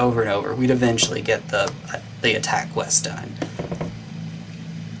this over and over, we'd eventually get the attack quest done.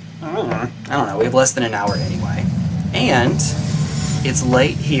 I don't know, we have less than an hour anyway. And it's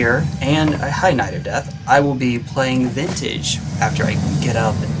late here, and a high Night of Death. I will be playing Vintage after I get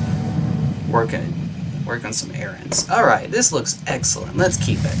up and work on some errands. Alright, this looks excellent. Let's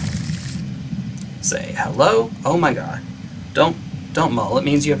keep it. Say hello. Oh my god. Don't mull. It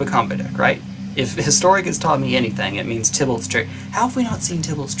means you have a combo deck, right? If Historic has taught me anything, it means Tybalt's Trick. How have we not seen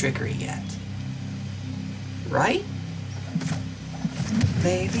Tybalt's Trickery yet? Right?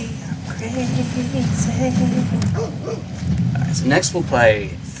 Maybe? Crazy. Alright, so next we'll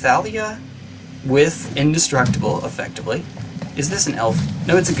play Thalia with Indestructible, effectively. Is this an elf?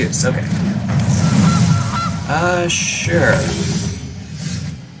 No, it's a goose. Okay. Sure.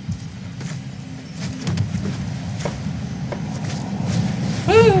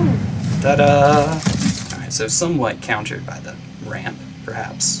 Woo! Ta-da! Alright, so somewhat countered by the ramp,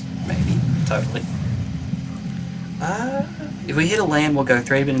 perhaps. Maybe. Totally. If we hit a land, we'll go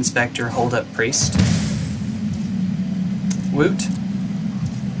Thraben Inspector, hold up Priest. Woot.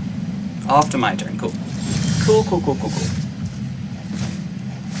 Off to my turn. Cool. Cool, cool, cool, cool, cool.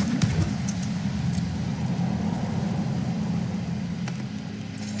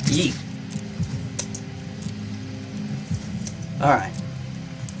 Yeet. Alright.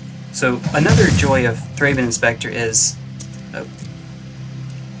 So, another joy of Thraben Inspector is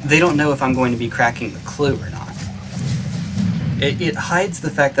they don't know if I'm going to be cracking the clue or not. It hides the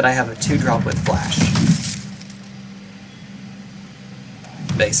fact that I have a 2-drop with Flash.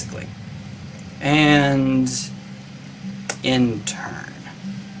 Basically. And in turn.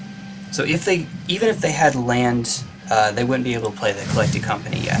 So if they, even if they had land, they wouldn't be able to play the Collected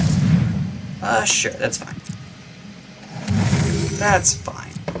Company yet. Sure, that's fine. That's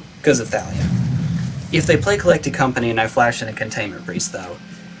fine. Because of Thalia. If they play Collected Company and I flash in a Containment Priest, though,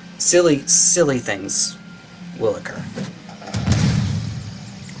 silly things will occur.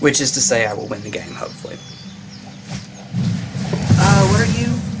 Which is to say I will win the game, hopefully. What are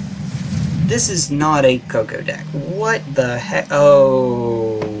you? This is not a Coco deck. What the heck?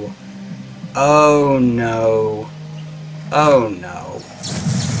 Oh. Oh no. Oh no.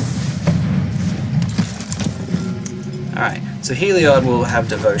 Alright, so Heliod will have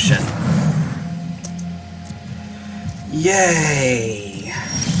Devotion. Yay!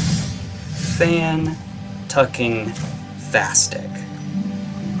 Fan-tucking-fastic.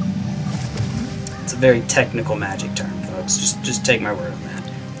 It's a very technical Magic term, folks. Just take my word on that.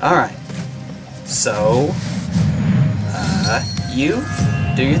 Alright. So, you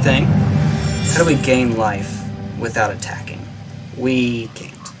do your thing. How do we gain life without attacking? We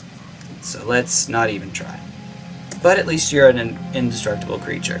can't. So let's not even try. But at least you're an indestructible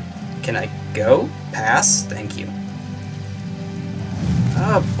creature. Can I go? Pass? Thank you.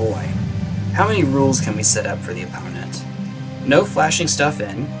 Oh boy. How many rules can we set up for the opponent? No flashing stuff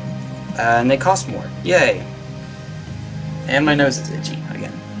in. And they cost more. Yay. And my nose is itchy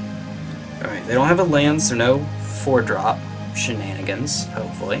again. Alright, they don't have a land, so no 4-drop shenanigans,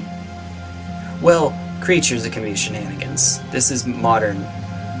 hopefully. Well, creatures, it can be shenanigans. This is modern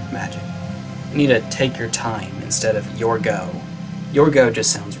Magic. You need to take your time instead of your go. Your go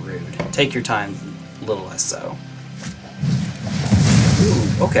just sounds rude. Take your time, a little less so.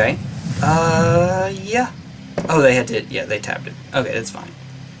 Ooh, okay. Yeah. Oh, they had to, yeah, they tapped it. Okay, that's fine.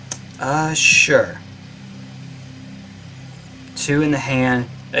 Sure. 2 in the hand,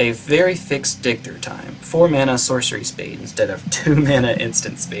 a very fixed dig through time. 4 mana sorcery speed instead of 2 mana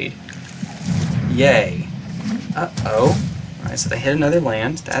instant speed. Yay. Uh-oh. Alright, so they hit another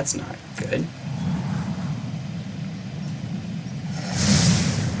land. That's not good.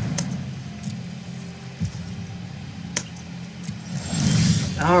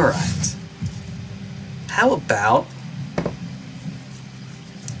 Alright. How about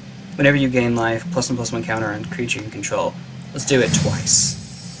whenever you gain life, +1/+1 counter on creature you control. Let's do it twice.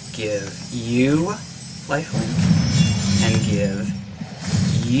 Give you lifelink, and give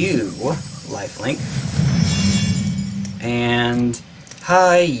you lifelink, and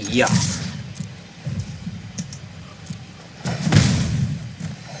hi-ya.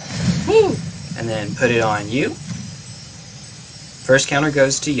 Woo! And then put it on you. First counter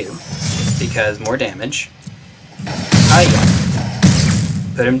goes to you, because more damage. Hi-ya.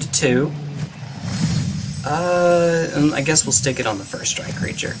 Put him to 2. And I guess we'll stick it on the first strike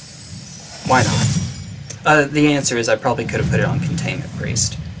creature. Why not? The answer is I probably could have put it on Containment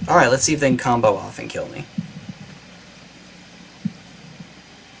Priest. Alright, let's see if they can combo off and kill me.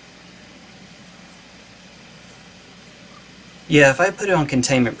 Yeah, if I put it on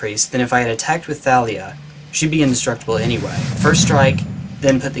Containment Priest, then if I had attacked with Thalia, she'd be indestructible anyway. First strike,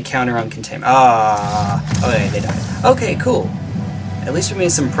 then put the counter on Containment. Ah, okay, they died. Okay, cool. At least we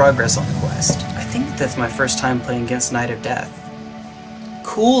made some progress on the quest. I think that's my first time playing against Knight of Death.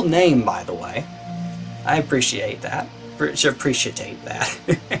 Cool name, by the way. I appreciate that. Appreciate that.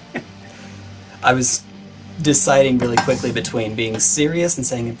 I was deciding really quickly between being serious and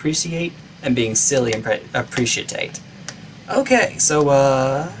saying appreciate, and being silly and appreciate. Okay, so,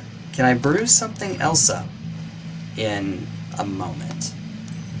 can I brew something else up in a moment?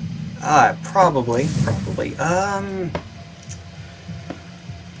 Probably.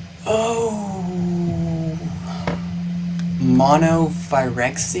 Oh,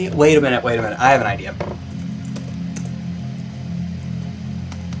 Monophyrexia? Wait a minute, I have an idea.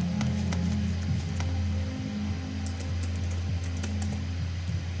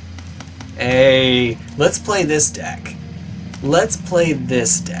 Hey, let's play this deck. Let's play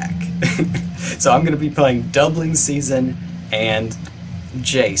this deck. So I'm going to be playing Doubling Season and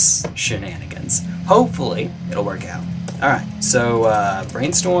Jace shenanigans. Hopefully, it'll work out. Alright, so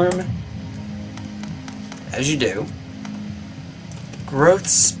Brainstorm, as you do. Growth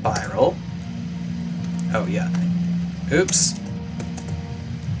Spiral. Oh, yeah. Oops.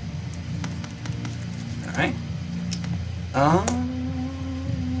 Alright.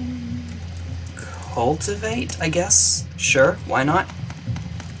 Cultivate, I guess? Sure, why not?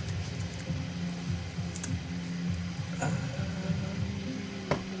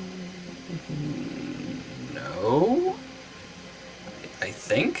 No? I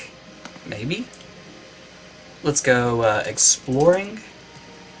think? Maybe? Let's go Exploring.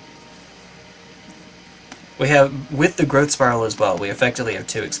 We have, with the Growth Spiral as well, we effectively have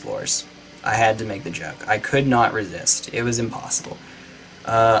 2 Explorers. I had to make the joke. I could not resist. It was impossible.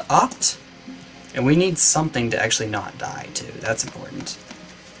 Opt. And we need something to actually not die, too. That's important.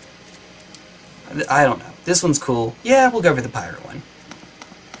 I don't know. This one's cool. Yeah, we'll go for the Pirate one.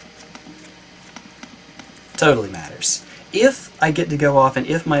 Totally matters. If I get to go off and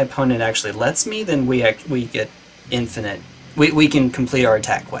if my opponent actually lets me, then we get infinite... We can complete our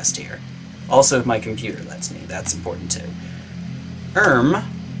attack quest here. Also, if my computer lets me. That's important, too.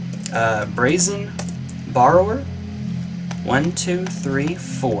 Brazen Borrower. 1, 2, 3,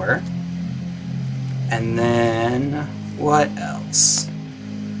 4... And then, what else?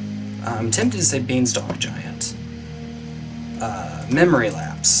 I'm tempted to say Beanstalk Giant. Memory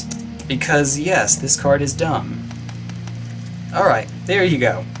Lapse. Because, yes, this card is dumb. Alright, there you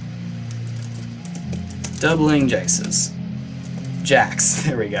go. Doubling Jaces. Jax,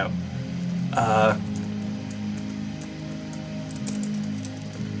 there we go.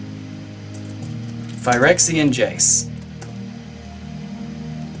 Phyrexian Jace.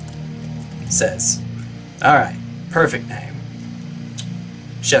 Says. Alright, perfect name.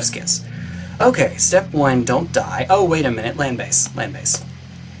 Chef's kiss. Okay, step 1, don't die. Oh, wait a minute, land base.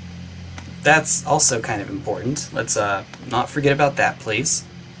 That's also kind of important. Let's not forget about that, please.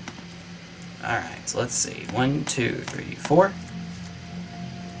 Alright, so let's see. 1, 2, 3, 4.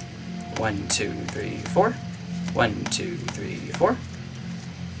 1, 2, 3, 4. 1, 2, 3, 4.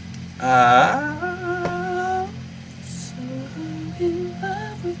 So in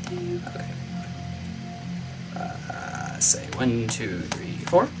love with you. Okay. Say 1, 2, 3,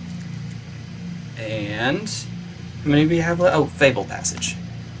 4. And how many do we have left? Oh, Fable Passage.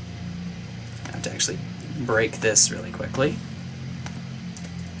 I have to actually break this really quickly.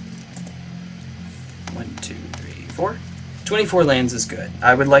 1, 2, 3, 4. 24 lands is good.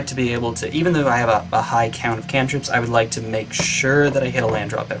 I would like to be able to, even though I have a high count of cantrips, I would like to make sure that I hit a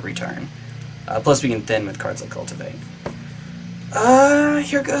land drop every turn. Plus we can thin with cards like Cultivate.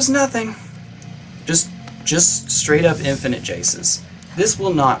 Here goes nothing. Just straight up infinite Jaces. This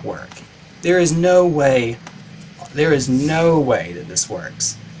will not work. There is no way that this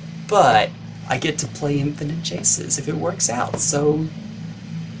works. But I get to play infinite Jaces if it works out, so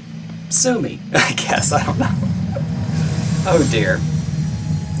sue me, I guess, I don't know. Oh dear.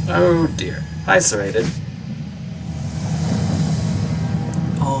 Oh dear. Hi, Serrated.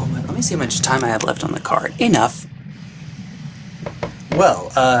 Oh, let me see how much time I have left on the card. Enough.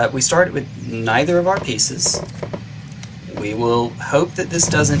 Well, we started with neither of our pieces. We will hope that this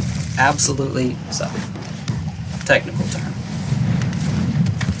doesn't absolutely suck. Technical term.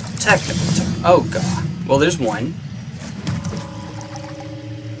 Oh god. Well, there's one.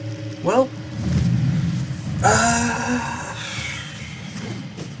 Well,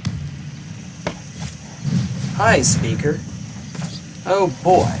 hi, speaker. Oh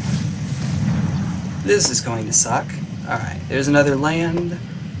boy. This is going to suck. Alright, there's another land.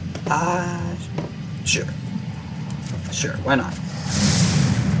 Sure. Sure, why not?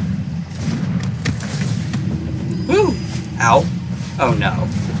 Woo! Ow. Oh no.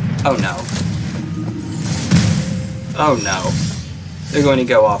 Oh no. Oh no. They're going to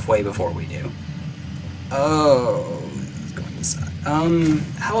go off way before we do. Oh, this is going to suck.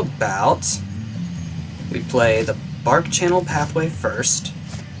 How about we play the Bark Channel Pathway first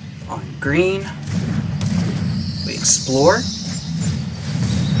on green. We explore.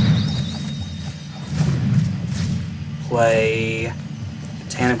 Play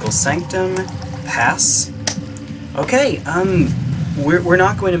Botanical Sanctum. Pass. Okay, we're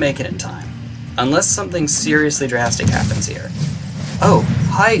not going to make it in time. Unless something seriously drastic happens here. Oh,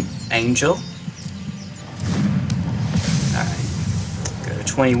 hi, Angel. Alright. Go to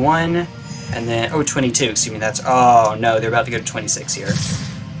 21, and then... Oh, 22, excuse me, that's... Oh, no, they're about to go to 26 here.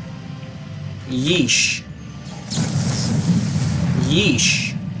 Yeesh.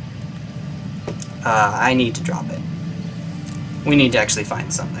 Yeesh. I need to drop it. We need to actually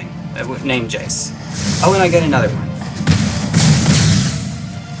find something. Name Jace. Oh, and I get another one.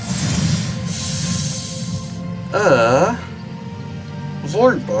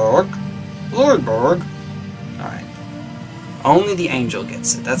 Lordberg. Alright. Only the Angel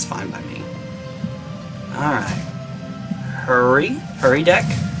gets it. That's fine by me. Alright. Hurry deck.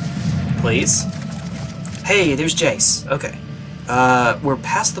 Please. Hey, there's Jace. Okay. We're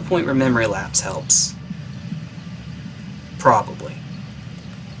past the point where memory lapse helps. Probably.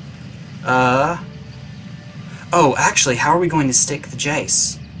 Oh, actually, how are we going to stick the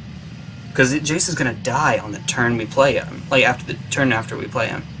Jace? Because Jace is going to die on the turn we play him. Like, after the turn after we play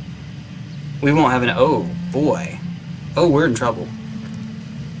him. We won't have an... Oh, boy. Oh, we're in trouble.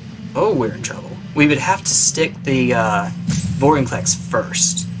 Oh, we're in trouble. We would have to stick the Vorinclex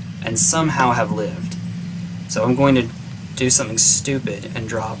first, and somehow have lived. So I'm going to do something stupid and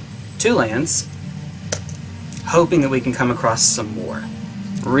drop 2 lands, hoping that we can come across some more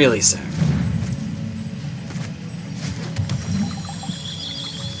really soon.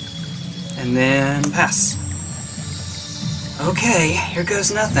 And then pass. Okay, here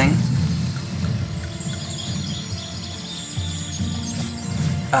goes nothing.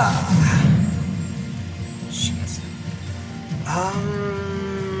 Jeez.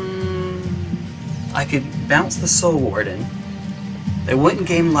 I could bounce the Soul Warden. They wouldn't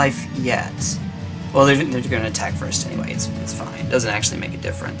gain life yet. Well, they're going to attack first anyway. It's fine. It doesn't actually make a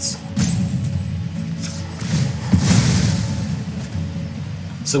difference.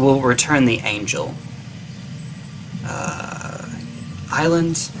 So we'll return the Angel.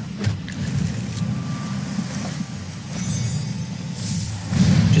 Island.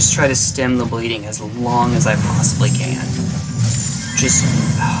 Just try to stem the bleeding as long as I possibly can. Just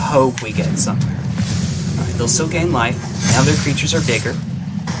hope we get somewhere. Alright, they'll still gain life. Now their creatures are bigger.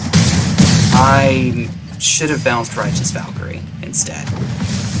 I should have bounced Righteous Valkyrie instead.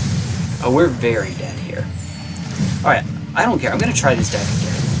 Oh, we're very dead here. Alright, I don't care. I'm going to try this deck again.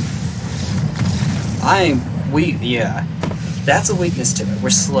 Yeah. That's a weakness to it.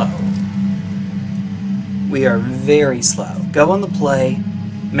 We're slow. We are very slow. Go on the play.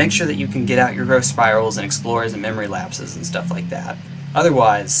 Make sure that you can get out your growth spirals and explorers and memory lapses and stuff like that.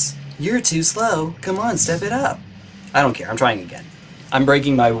 Otherwise, you're too slow. Come on, step it up. I don't care. I'm trying again. I'm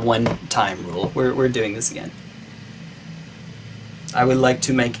breaking my one-time rule. We're doing this again. I would like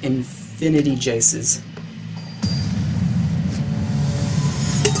to make infinity Jaces.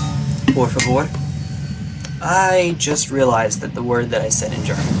 Por favor. I just realized that the word that I said in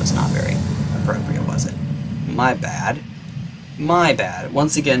German was not very appropriate, was it? My bad. My bad.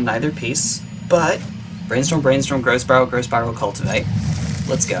 Once again, neither piece, but brainstorm, growth spiral, cultivate.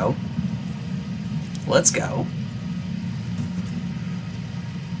 Let's go. Let's go.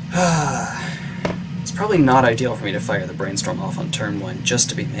 It's probably not ideal for me to fire the brainstorm off on turn 1 just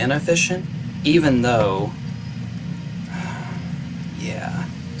to be mana efficient, even though... yeah.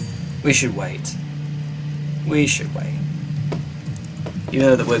 We should wait. We should wait. Even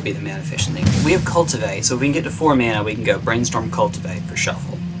though that would be the mana efficient thing. We have Cultivate, so if we can get to 4 mana, we can go Brainstorm Cultivate for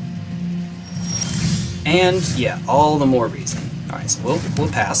Shuffle. And, yeah, all the more reason. Alright, so we'll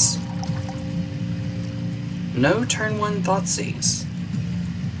pass. No turn 1 Thoughtseize.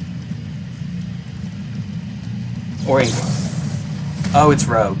 Or Inkwell. Oh, it's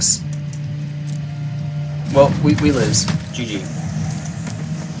Rogues. Well, we lose. GG.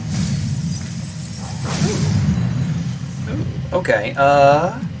 Okay,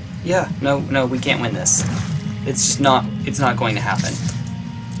 yeah, no, we can't win this. It's not going to happen.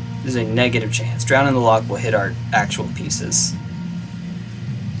 There's a negative chance. Drown in the Lock will hit our actual pieces.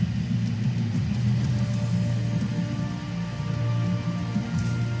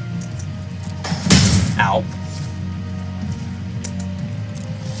 Ow.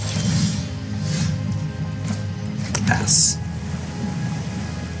 Pass.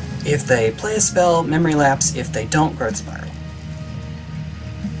 If they play a spell, Memory Lapse. If they don't, Growth Spiral.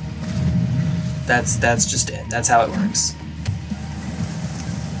 That's just it. That's how it works.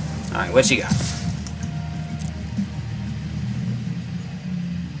 Alright, what you got?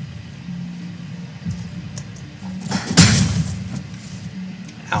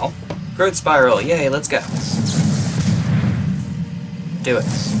 Ow. Growth Spiral, yay, let's go. Do it.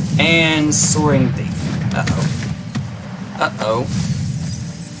 And Soaring Thief. Uh-oh. Uh-oh.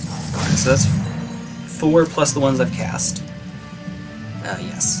 So that's 4 plus the ones I've cast.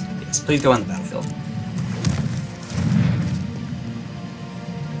 Yes. Yes, please go on the battlefield.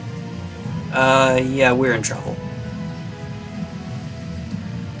 Yeah, we're in trouble.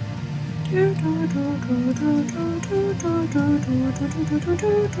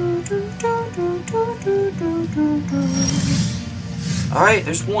 Alright,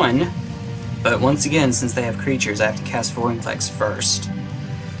 there's one. But once again, since they have creatures, I have to cast Vorinclex first.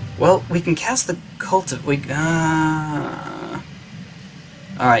 Well, we can cast the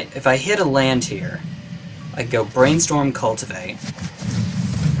Alright, if I hit a land here, I go Brainstorm, Cultivate,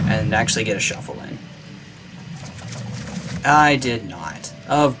 and actually get a shuffle in. I did not.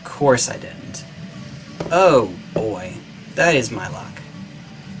 Of course I didn't. Oh boy, that is my luck.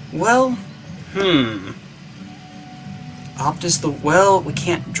 Well, Opt is the... well, we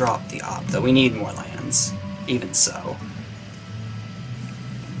can't drop the Opt, though. We need more lands. Even so.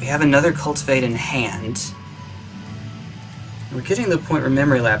 We have another Cultivate in hand. We're getting to the point where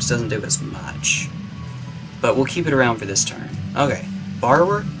Memory Lapse doesn't do as much. But we'll keep it around for this turn. Okay.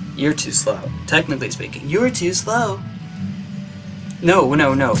 Borrower, you're too slow. Technically speaking, you're too slow. No,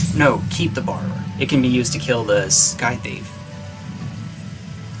 no, no, no. Keep the Borrower. It can be used to kill the Sky Thief.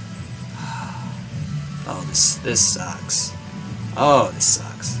 Oh, this sucks. Oh, this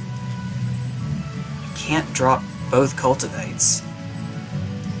sucks. I can't drop both Cultivates.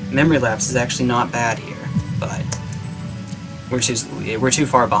 Memory Lapse is actually not bad here, but we're too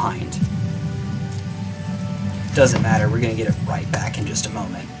far behind. Doesn't matter, we're gonna get it right back in just a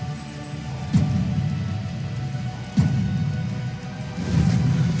moment.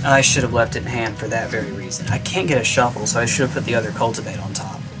 I should have left it in hand for that very reason. I can't get a shuffle, so I should have put the other Cultivate on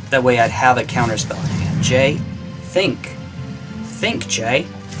top. That way I'd have a counterspell in hand. Jay, think. Think, Jay.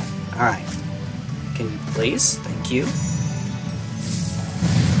 Alright. Can you please? Thank you.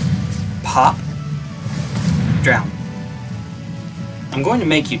 Pop. Drown. I'm going to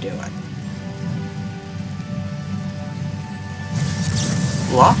make you do it.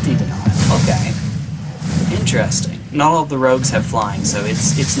 Lofty Denial. Okay. Interesting. Not all of the rogues have flying, so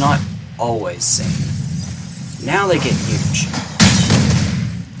it's not always seen. Now they get huge.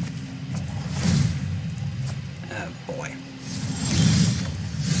 Oh boy.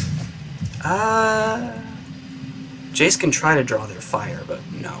 Jace can try to draw their fire, but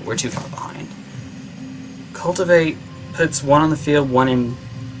no, we're too far behind. Cultivate puts one on the field, one in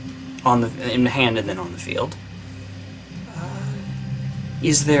the hand, and then on the field.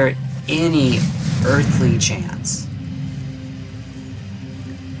 Is there any earthly chance?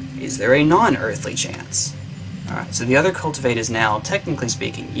 Is there a non-earthly chance? Alright, so the other Cultivate is now, technically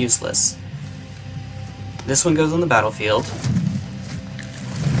speaking, useless. This one goes on the battlefield.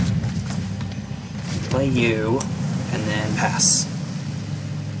 Play you, and then pass.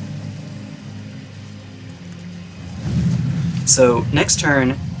 So, next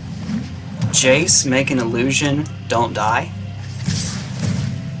turn, Jace, make an illusion, don't die.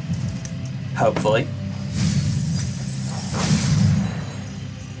 Hopefully.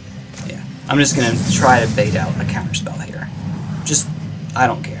 Yeah, I'm just gonna try to bait out a counterspell here. Just, I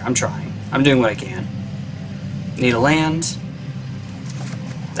don't care, I'm trying. I'm doing what I can. Need a land.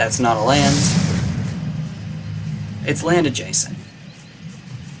 That's not a land. It's land adjacent.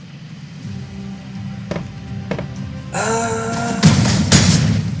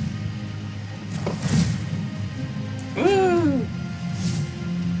 Woo!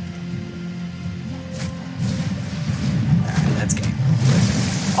 Alright, that's game.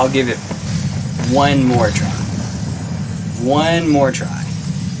 I'll give it one more try. One more try.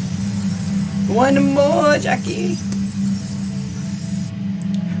 One more, Jackie!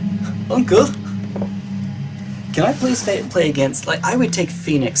 Uncle? Can I please play against, like, I would take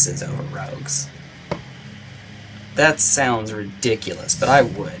Phoenixes over Rogues. That sounds ridiculous, but I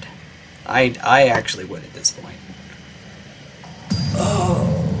would. I actually would at this point. Oh.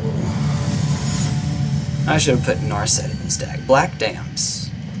 I should have put Narset in this deck. Black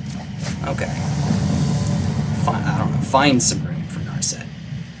Dams. Okay. I don't know. Find some room for Narset.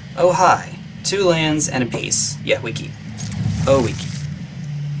 Oh, hi. 2 lands and a piece. Yeah, we keep. Oh, we keep.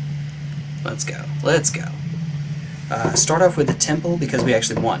 Let's go. Let's go. Start off with the Temple because we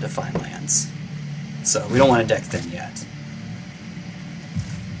actually want to find lands. So we don't want to deck thin yet.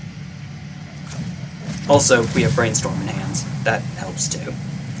 Also, we have Brainstorm in hand. That helps too.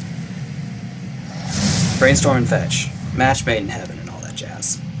 Brainstorm and fetch. Match made in heaven and all that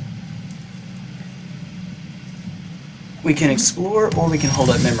jazz. We can explore or we can hold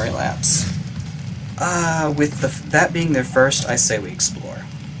up Memory Lapse. With that being their first, I say we explore.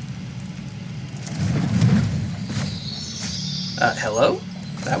 Hello?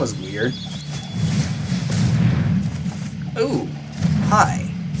 That was weird. Ooh,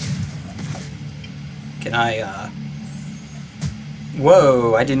 Hi. Can I,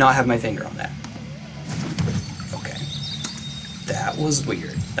 Whoa, I did not have my finger on that. Okay. That was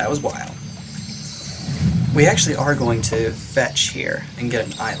weird. That was wild. We actually are going to fetch here and get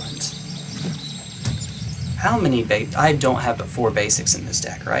an island. How many I don't have but 4 basics in this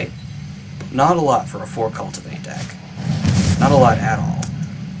deck, right? Not a lot for a 4 cultivate deck. Not a lot at all.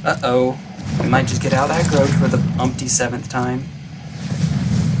 Uh-oh. We might just get out aggro for the umpty-7th time.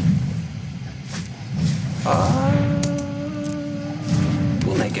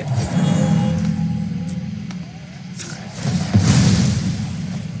 We'll make it.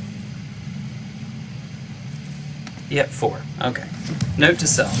 Yep, 4. Okay. Note to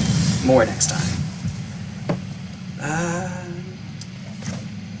self. More next time.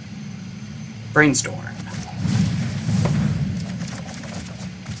 Brainstorm.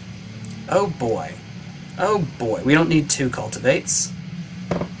 Oh boy. Oh boy. We don't need 2 cultivates.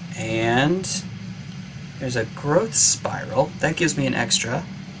 And there's a growth spiral. That gives me an extra.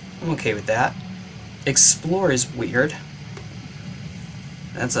 I'm okay with that. Explore is weird.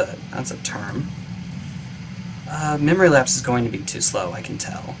 That's a term. Memory lapse is going to be too slow, I can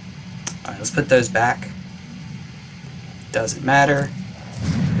tell. Alright, let's put those back. Doesn't matter.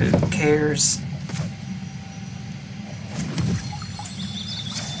 Who cares?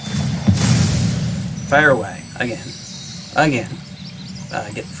 Fire away. Again. Again.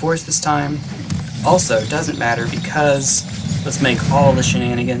 Get the force this time. Also, doesn't matter because let's make all the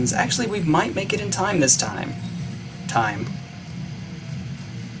shenanigans. Actually, we might make it in time this time.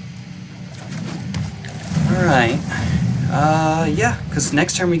 Alright. Yeah, because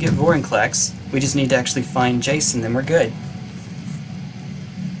next turn we get Vorinclex. We just need to actually find Jace and then we're good.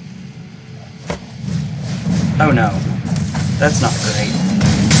 Oh no. That's not great.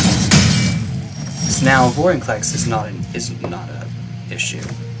 Because now Vorinclex is not a issue.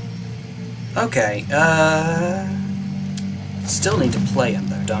 Okay, still need to play him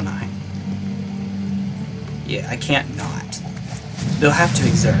though, don't I? Yeah, I can't not. They'll have to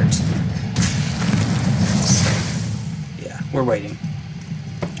exert. Yeah, we're waiting.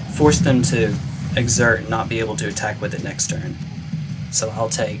 Force them to exert and not be able to attack with it next turn. So I'll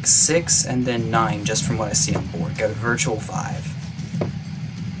take 6 and then 9 just from what I see on board. Go to Virtual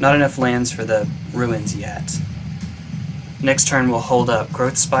 5. Not enough lands for the ruins yet. Next turn we'll hold up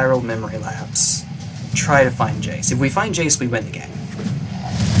Growth Spiral, Memory Lapse. Try to find Jace. If we find Jace, we win the game.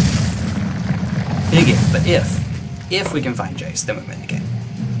 Big if, but if we can find Jace, then we win the game.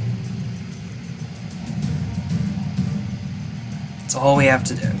 That's all we have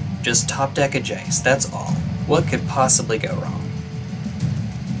to do. Just top deck a Jace, that's all. What could possibly go wrong?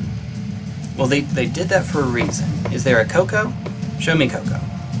 Well, they did that for a reason. Is there a Coco? Show me Coco.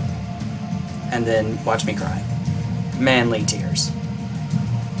 And then watch me cry. Manly tears.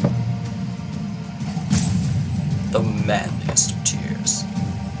 The manliest of tears.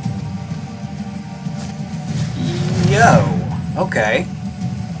 Yo! Okay.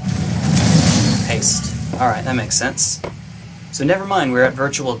 Haste. Alright, that makes sense. So never mind, we're at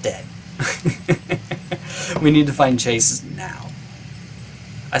Virtual Dead. We need to find Jace now.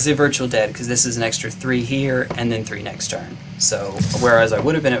 I say Virtual Dead because this is an extra 3 here and then 3 next turn. So, whereas I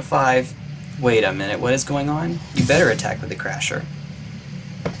would have been at 5, wait a minute, what is going on? You better attack with the Crasher.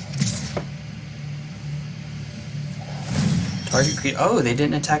 Target creature. Oh, they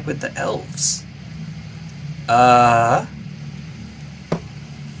didn't attack with the elves.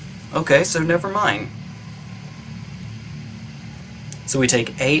 Okay, so never mind. So we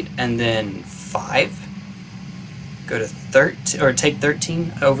take 8 and then 5. Go to 13, or take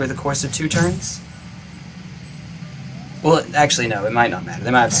 13 over the course of 2 turns. Well, actually, no, it might not matter.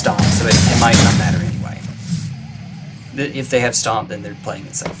 They might have Stomp, so it might not matter anyway. If they have Stomp, then they're playing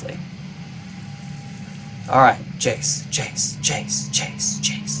it safely. Alright, Jace, Jace, Jace, Jace,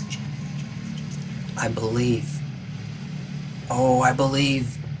 Jace, Jace. I believe. Oh, I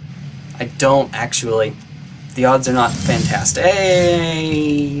believe. I don't, actually. The odds are not fantastic.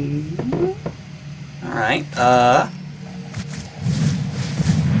 Hey! Alright,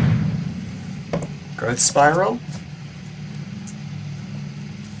 Growth Spiral.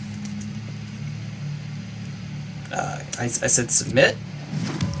 I said submit.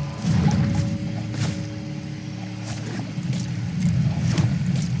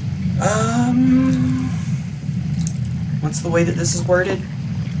 What's the way that this is worded?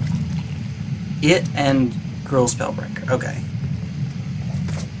 It and Grill Spellbreaker. Okay.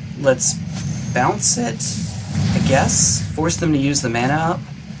 Let's bounce it, I guess. Force them to use the mana up,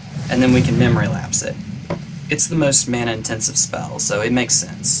 and then we can Memory Lapse it. It's the most mana intensive spell, so it makes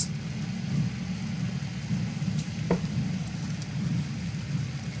sense.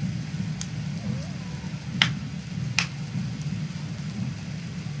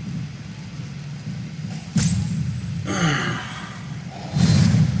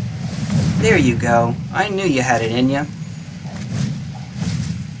 There you go. I knew you had it in you.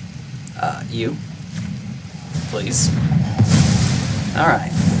 You. Please.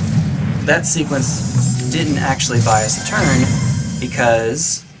 Alright. That sequence didn't actually buy us a turn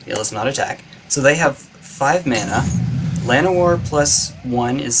because... yeah, let's not attack. So they have 5 mana. Llanowar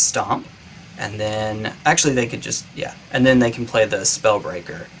 +1 is Stomp. And then... actually, they could just... yeah. And then they can play the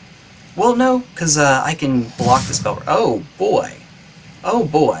Spellbreaker. Well, no, because I can block the Spellbreaker. Oh, boy. Oh,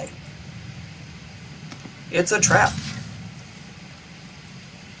 boy. It's a trap.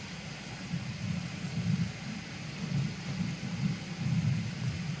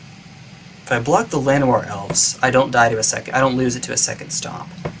 If I block the Llanowar Elves, I don't die to a second. I don't lose it to a second Stomp.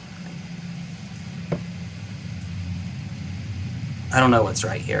 I don't know what's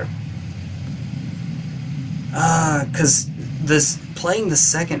right here. Because playing the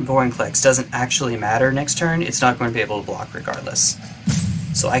second Vorinclex doesn't actually matter next turn. It's not going to be able to block regardless.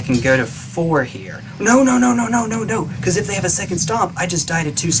 So I can go to 4 here. No, no, no, no, no, no, no! Because if they have a second Stomp, I just die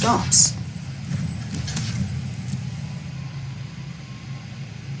to 2 Stomps.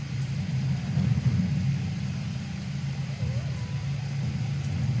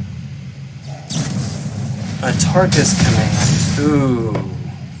 A Tarkus command. Ooh.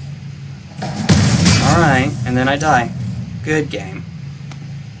 Alright, and then I die. Good game.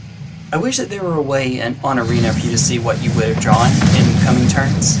 I wish that there were a way on Arena for you to see what you would have drawn in coming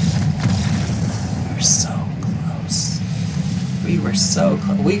turns. We were so close. We were so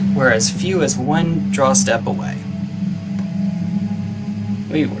close. We were as few as 1 draw step away.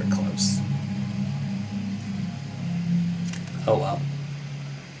 We were close. Oh well.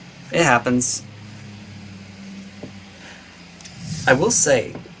 It happens. I will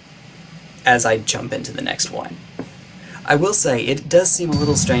say, as I jump into the next one, I will say it does seem a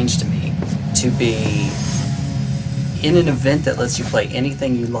little strange to me to be in an event that lets you play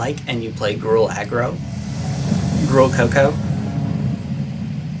anything you like and you play Gruul Aggro. Gruul Coco.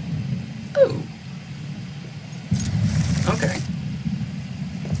 Oh. Okay.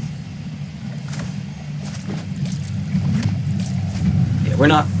 Yeah, we're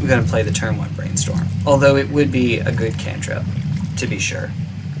not going to play the turn 1 Brainstorm, although it would be a good cantrip. To be sure.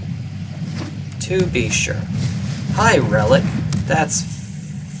 To be sure. Hi, Relic. That's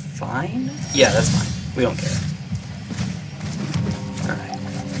fine? Yeah, that's fine. We don't care.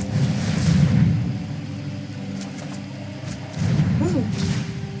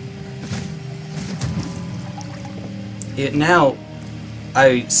 Alright. Now,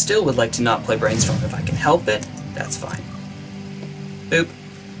 I still would like to not play Brainstorm. If I can help it, that's fine. Boop.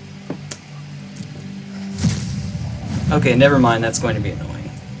 Okay, never mind, that's going to be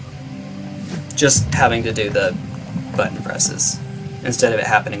annoying. Just having to do the button presses, instead of it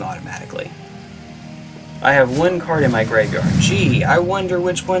happening automatically. I have 1 card in my graveyard. Gee, I wonder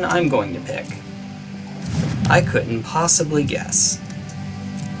which one I'm going to pick. I couldn't possibly guess.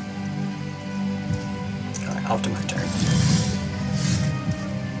 Alright, off to my turn.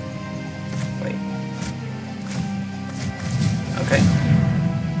 Wait. Okay.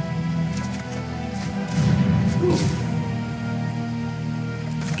 Ooh.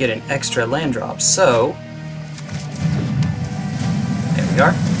 Get an extra land drop, so there we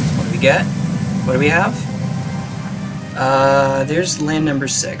are. What do we get? What do we have? There's land number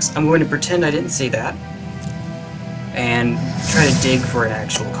 6. I'm going to pretend I didn't see that and try to dig for an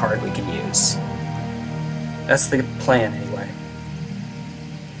actual card we can use. That's the plan anyway.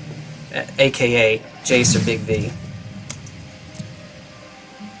 AKA Jace or Big V.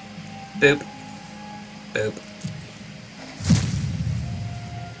 Boop. Boop.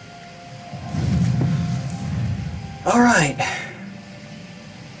 Alright.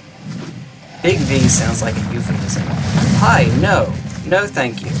 Big V sounds like a euphemism. Hi, no. No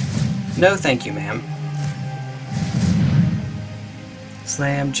thank you. No thank you, ma'am.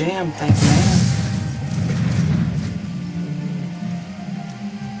 Slam jam, thank you, ma'am.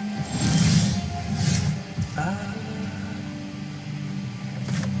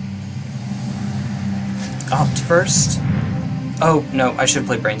 Opt first? Oh, no, I should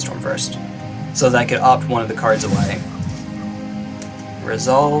play Brainstorm first, so that I could opt one of the cards away.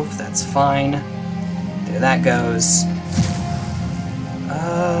 Resolve, that's fine. There that goes.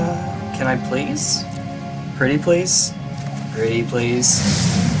 Can I please? Pretty please? Pretty please?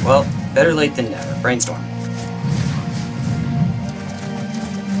 Well, better late than never. Brainstorm.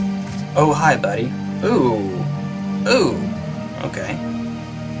 Oh, hi, buddy. Ooh. Ooh. Okay.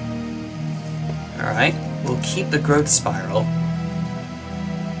 Alright. We'll keep the growth spiral.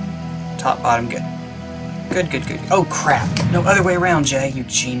 Top, bottom, good. Good, good, good. Oh, crap. No other way around, Jay, you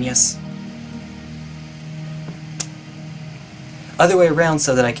genius. Other way around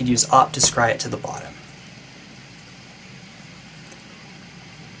so that I could use Opt to scry it to the bottom.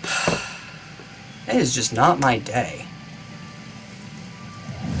 It is just not my day.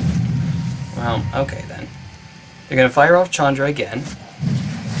 Well, okay then. They're gonna fire off Chandra again.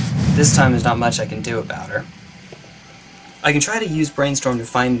 This time there's not much I can do about her. I can try to use Brainstorm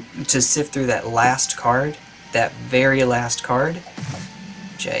to sift through that last card. That very last card.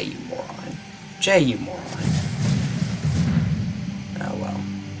 Jay, you moron. Jay, you moron. Oh well.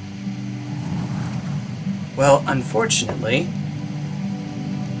 Well, unfortunately,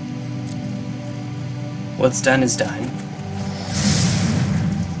 what's done is done.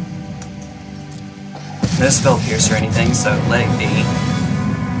 No spell pierce or anything, so let it be.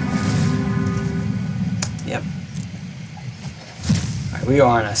 Yep. Alright, we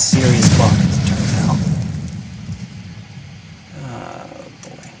are on a serious clock as it turns out. Oh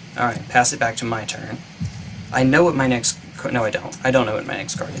boy. Alright, pass it back to my turn. I know what my next... No, I don't. I don't know what my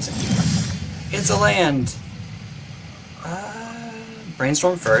next card is anymore. It's a land!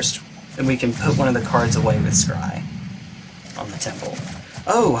 Brainstorm first, and we can put one of the cards away with Scry on the temple.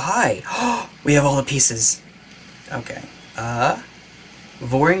 Oh, hi! We have all the pieces. Okay.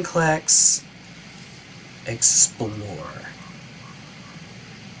 Vorinclex Explore.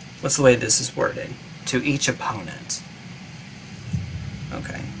 What's the way this is worded? To each opponent.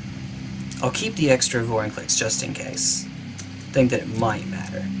 Okay. I'll keep the extra Vorinclex just in case. Think that it might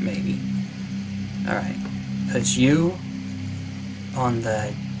matter, maybe. Alright. Put you on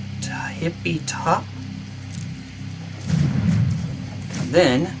the hippie top. And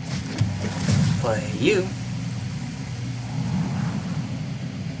then play you.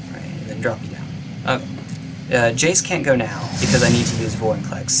 Right, and then drop you down. Okay. Jace can't go now because I need to use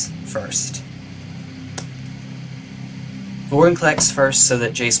Vorinclex first. Vorinclex first so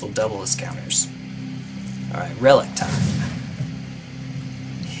that Jace will double his counters. Alright, Relic time.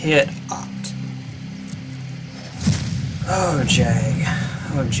 Hit Opt. Oh, Jay.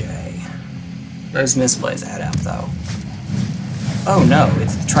 Oh, Jay. Those misplays add up, though. Oh no,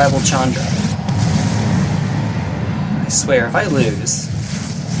 it's the Tribal Chandra. I swear, if I lose...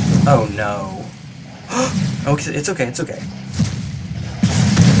 Oh no. Okay, it's okay, it's okay.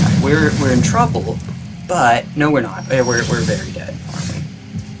 We're in trouble, but... No, we're not. We're very dead, aren't we?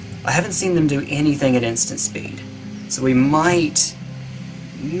 I haven't seen them do anything at instant speed, so we might...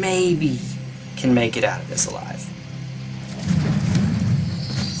 maybe can make it out of this alive.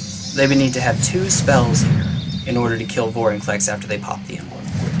 They would need to have 2 spells here in order to kill Vorinclex after they pop the emblem.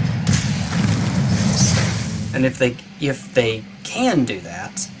 And if they can do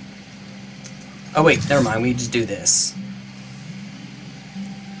that... Oh wait, never mind, we just do this.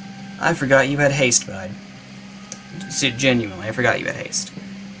 I forgot you had haste, bud. See, genuinely, I forgot you had haste.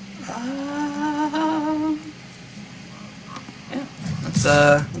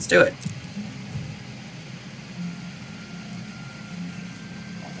 Yeah, let's do it.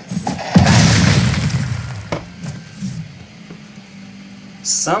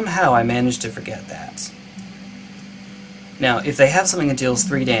 Somehow I managed to forget that. Now, if they have something that deals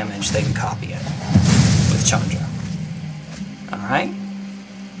 3 damage, they can copy it with Chandra. Alright?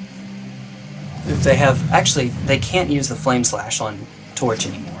 If they have... Actually, they can't use the Flame Slash on Torch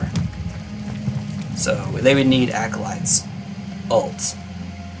anymore. So, they would need Acolyte's ult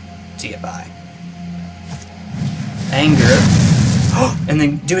to get by. Anger. And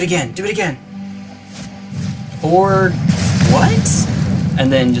then do it again! Do it again! Or... what?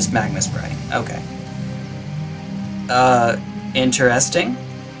 And then just Magma Spray. Okay. Interesting.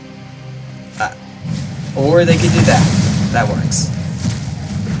 Or they could do that. That works.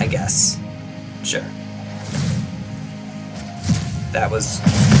 I guess. Sure. That was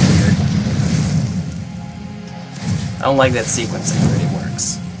weird. I don't like that sequencing, but it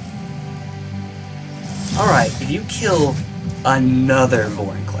works. Alright, if you kill another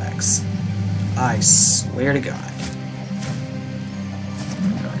Vorinclex, I swear to God.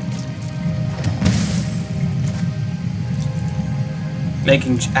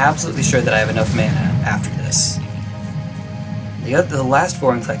 Making absolutely sure that I have enough mana after this. The last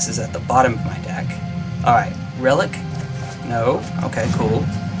Vorinclex is at the bottom of my deck. Alright, Relic? No. Okay, cool.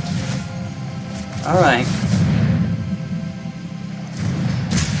 Alright.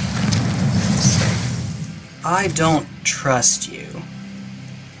 I don't trust you.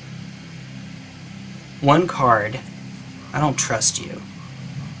 One card. I don't trust you.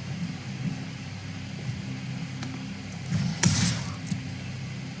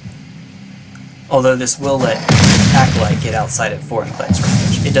 Although this will let Acolyte get outside of Vorinclex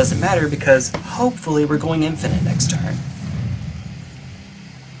range. It doesn't matter because hopefully we're going infinite next turn.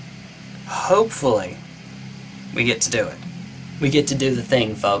 Hopefully we get to do it. We get to do the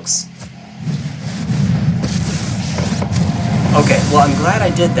thing, folks. Okay, well I'm glad I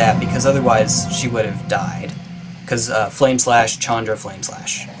did that, because otherwise she would have died. Because Flame Slash, Chandra, Flame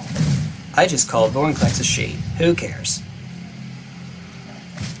Slash. I just called Vorinclex a she. Who cares?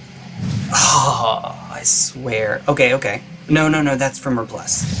 Oh, I swear. Okay, okay. No, no, no, that's from her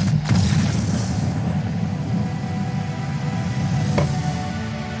plus.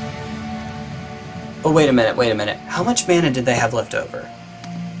 Oh, wait a minute, wait a minute. How much mana did they have left over?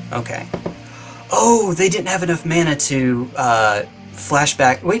 Okay. Oh, they didn't have enough mana to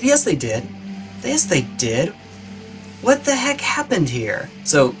flashback. Wait, yes they did. Yes they did. What the heck happened here?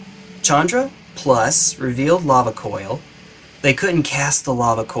 So, Chandra plus revealed Lava Coil. They couldn't cast the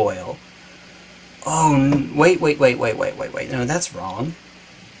Lava Coil. Oh, wait. No, that's wrong.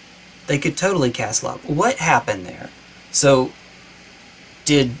 They could totally cast Lava. What happened there? So,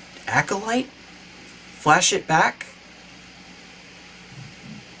 did Acolyte flash it back?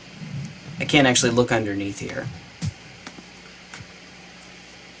 I can't actually look underneath here.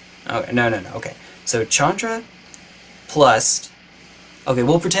 Okay, no, okay. So, Chandra plus... Okay,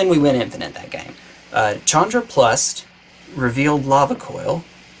 we'll pretend we win infinite that game. Chandra plus revealed Lava Coil.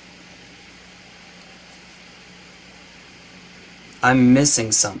 I'm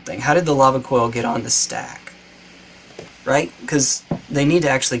missing something. How did the Lava Coil get on the stack? Right? Because they need to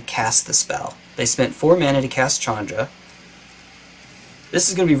actually cast the spell. They spent 4 mana to cast Chandra. This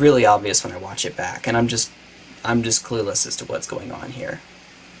is going to be really obvious when I watch it back, and I'm just clueless as to what's going on here.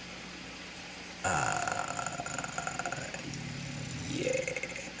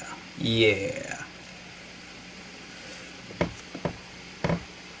 Yeah.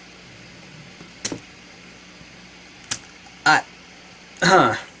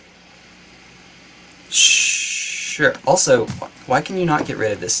 Sure. Also, why can you not get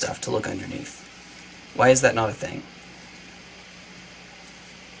rid of this stuff to look underneath? Why is that not a thing?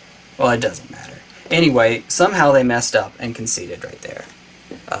 Well, it doesn't matter. Anyway, somehow they messed up and conceded right there.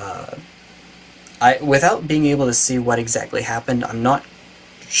 Without being able to see what exactly happened, I'm not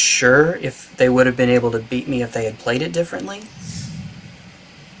sure if they would have been able to beat me if they had played it differently.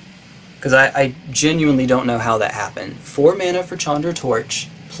 Because I genuinely don't know how that happened. 4 mana for Chandra Torch,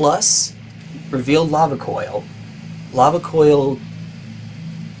 plus revealed Lava Coil. Lava Coil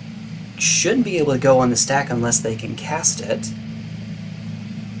shouldn't be able to go on the stack unless they can cast it.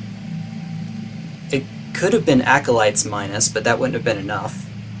 It could have been Acolyte's minus, but that wouldn't have been enough.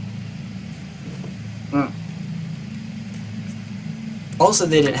 Also,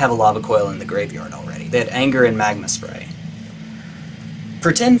 they didn't have a Lava Coil in the graveyard already. They had Anger and Magma Spray.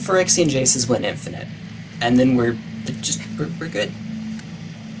 Pretend Phyrexian Jaces went infinite, and then we're good.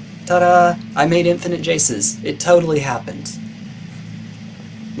 Ta-da! I made infinite Jaces. It totally happened.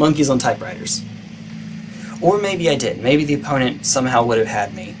 Monkeys on typewriters. Or maybe I did. Maybe the opponent somehow would have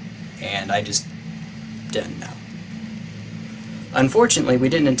had me, and I just didn't know. Unfortunately, we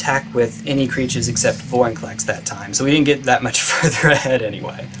didn't attack with any creatures except Vorinclex that time, so we didn't get that much further ahead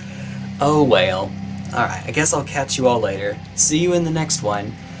anyway. Oh well. Alright, I guess I'll catch you all later. See you in the next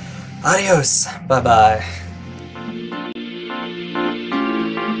one. Adios! Bye-bye.